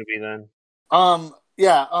want it on Tubi then.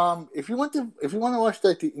 if you want to watch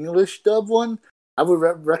like the English dub one, I would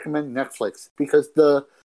recommend Netflix because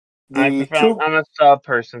I'm a sub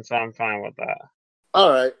person, so I'm fine with that.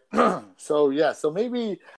 All right. So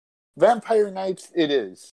maybe Vampire Knights it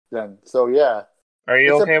is then. So yeah. Are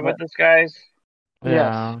you It's okay with this, guys?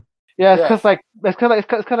 yeah. Yeah, it's Yes.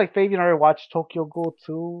 because like Fabian already watched Tokyo Ghoul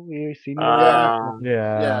too. You seen it?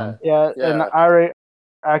 Yeah. Yeah. And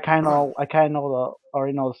I kind of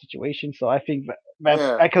already know the situation. So I think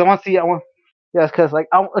Yeah. because I want to see because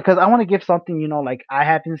I want to give something like I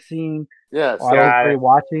haven't seen Yeah. or I was already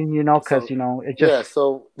watching because So- it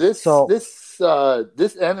just so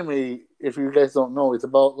this anime, if you guys don't know, it's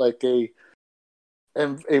about like a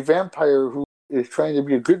vampire who is trying to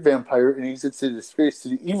be a good vampire and he's into the spirits to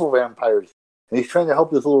the evil vampires. And he's trying to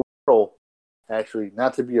help this little girl actually,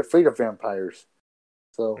 not to be afraid of vampires.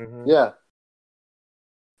 So Mhm. yeah.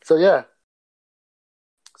 So yeah.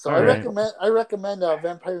 So I Alright. recommend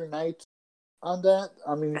Vampire Nights on that.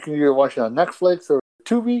 I mean, you can either watch it on Netflix or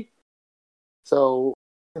Tubi. So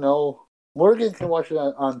Morgan can watch it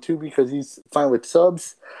on Tubi because he's fine with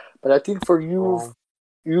subs. But I think for Cool.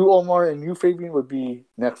 you Omar, and you Fabian would be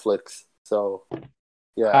Netflix. So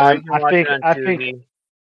yeah. Or you can I watch think it on I think Tubi.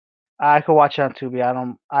 I could watch it on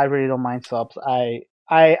Tubi. I really don't mind subs. I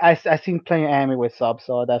seen plenty of anime with subs,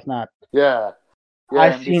 so that's not. Yeah. Yeah. I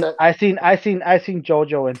And seen besides, I seen I seen I seen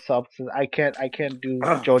JoJo in subs. I can't do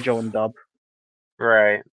JoJo in dub.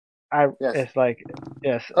 Right. yes. It's like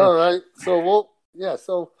yes. All It's right. So yeah.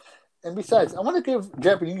 So, and besides, I want to give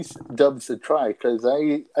Japanese dubs a try because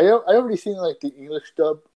I already seen like the English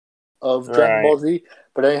dub of Dragon Right. Ball Z,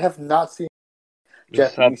 but I have not seen The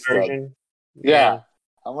Japanese dub. subversion. Yeah,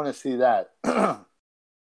 I want to see that.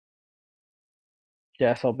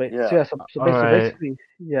 yeah. So Yeah. Alright. basically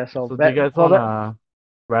yeah. So So do you guys wanna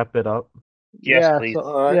wrap it up? Yes, yeah. please. So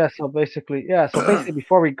All right. yeah. So basically yeah. So basically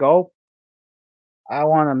before we go, I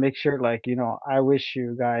want to make sure like I wish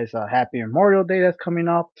you guys a happy Memorial Day that's coming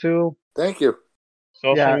up too. Thank you.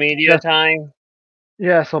 Social Yeah. media time.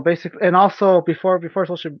 Yeah. So basically, and also before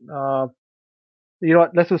social you know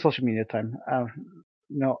what? Let's do social media time.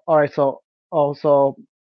 All right. So also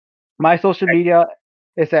my social media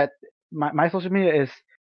is at my social media is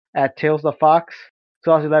at Tails the Fox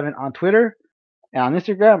 2011 on Twitter and on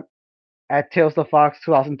Instagram at Tails the Fox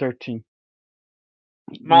 2013.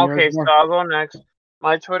 Okay, so I'll go next.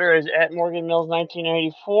 My Twitter is at Morgan Mills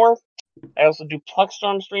 1984. I also do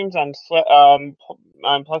Pluckstorm streams on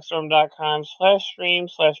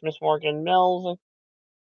pluckstorm.com/stream/Miss Morgan Mills.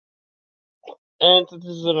 And since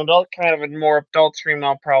this is an adult, kind of a more adult stream,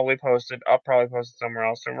 I'll probably post it somewhere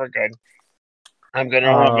else, so we're good. I'm good.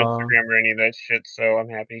 I don't have Instagram or any of that shit, so I'm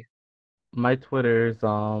happy. My Twitter's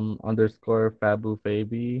 _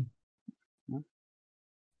 FabuFabi.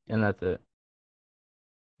 And that's it.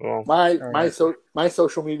 Cool. My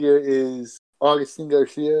social media is Augustine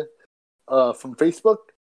Garcia from Facebook.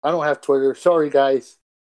 I don't have Twitter. Sorry, guys.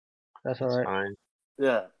 That's all right. Fine.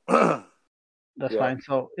 Yeah. That's Yeah. fine.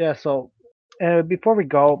 So yeah. So before we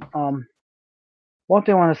go, one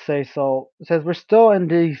thing I want to say. So it says we're still in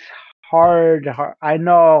these hard. I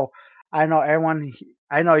know everyone.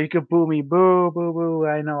 I know you could boo me, boo, boo, boo.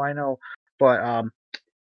 I know. But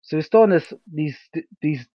so we're still in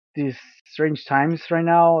these strange times right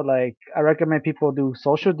now. Like I recommend people do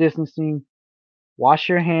social distancing, wash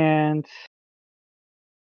your hands,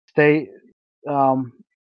 stay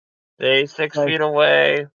Stay 6 feet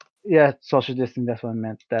away. yeah, social distancing. That's what I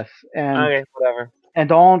meant. Okay, whatever. And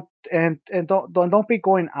don't be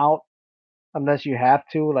going out unless you have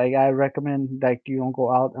to. Like I recommend like you don't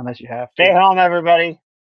go out unless you have to. Stay home, everybody.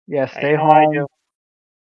 Yeah, stay I know I home. do.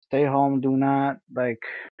 Stay home. Do not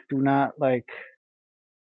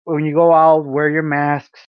when you go out, wear your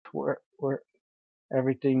masks. Wear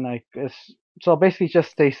everything like this. So basically, just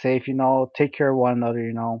stay safe. Take care of one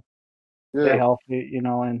another. Stay Yeah. healthy.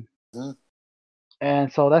 And Mhm.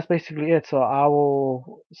 and so that's basically it. So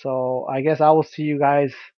I guess I will see you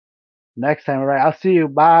guys next time. All right. I'll see you.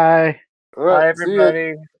 Bye. All right. Bye,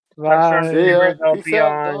 everybody. Bye. See ya. I'll Peace be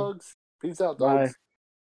out, on. dogs. Peace out, Bye. dogs.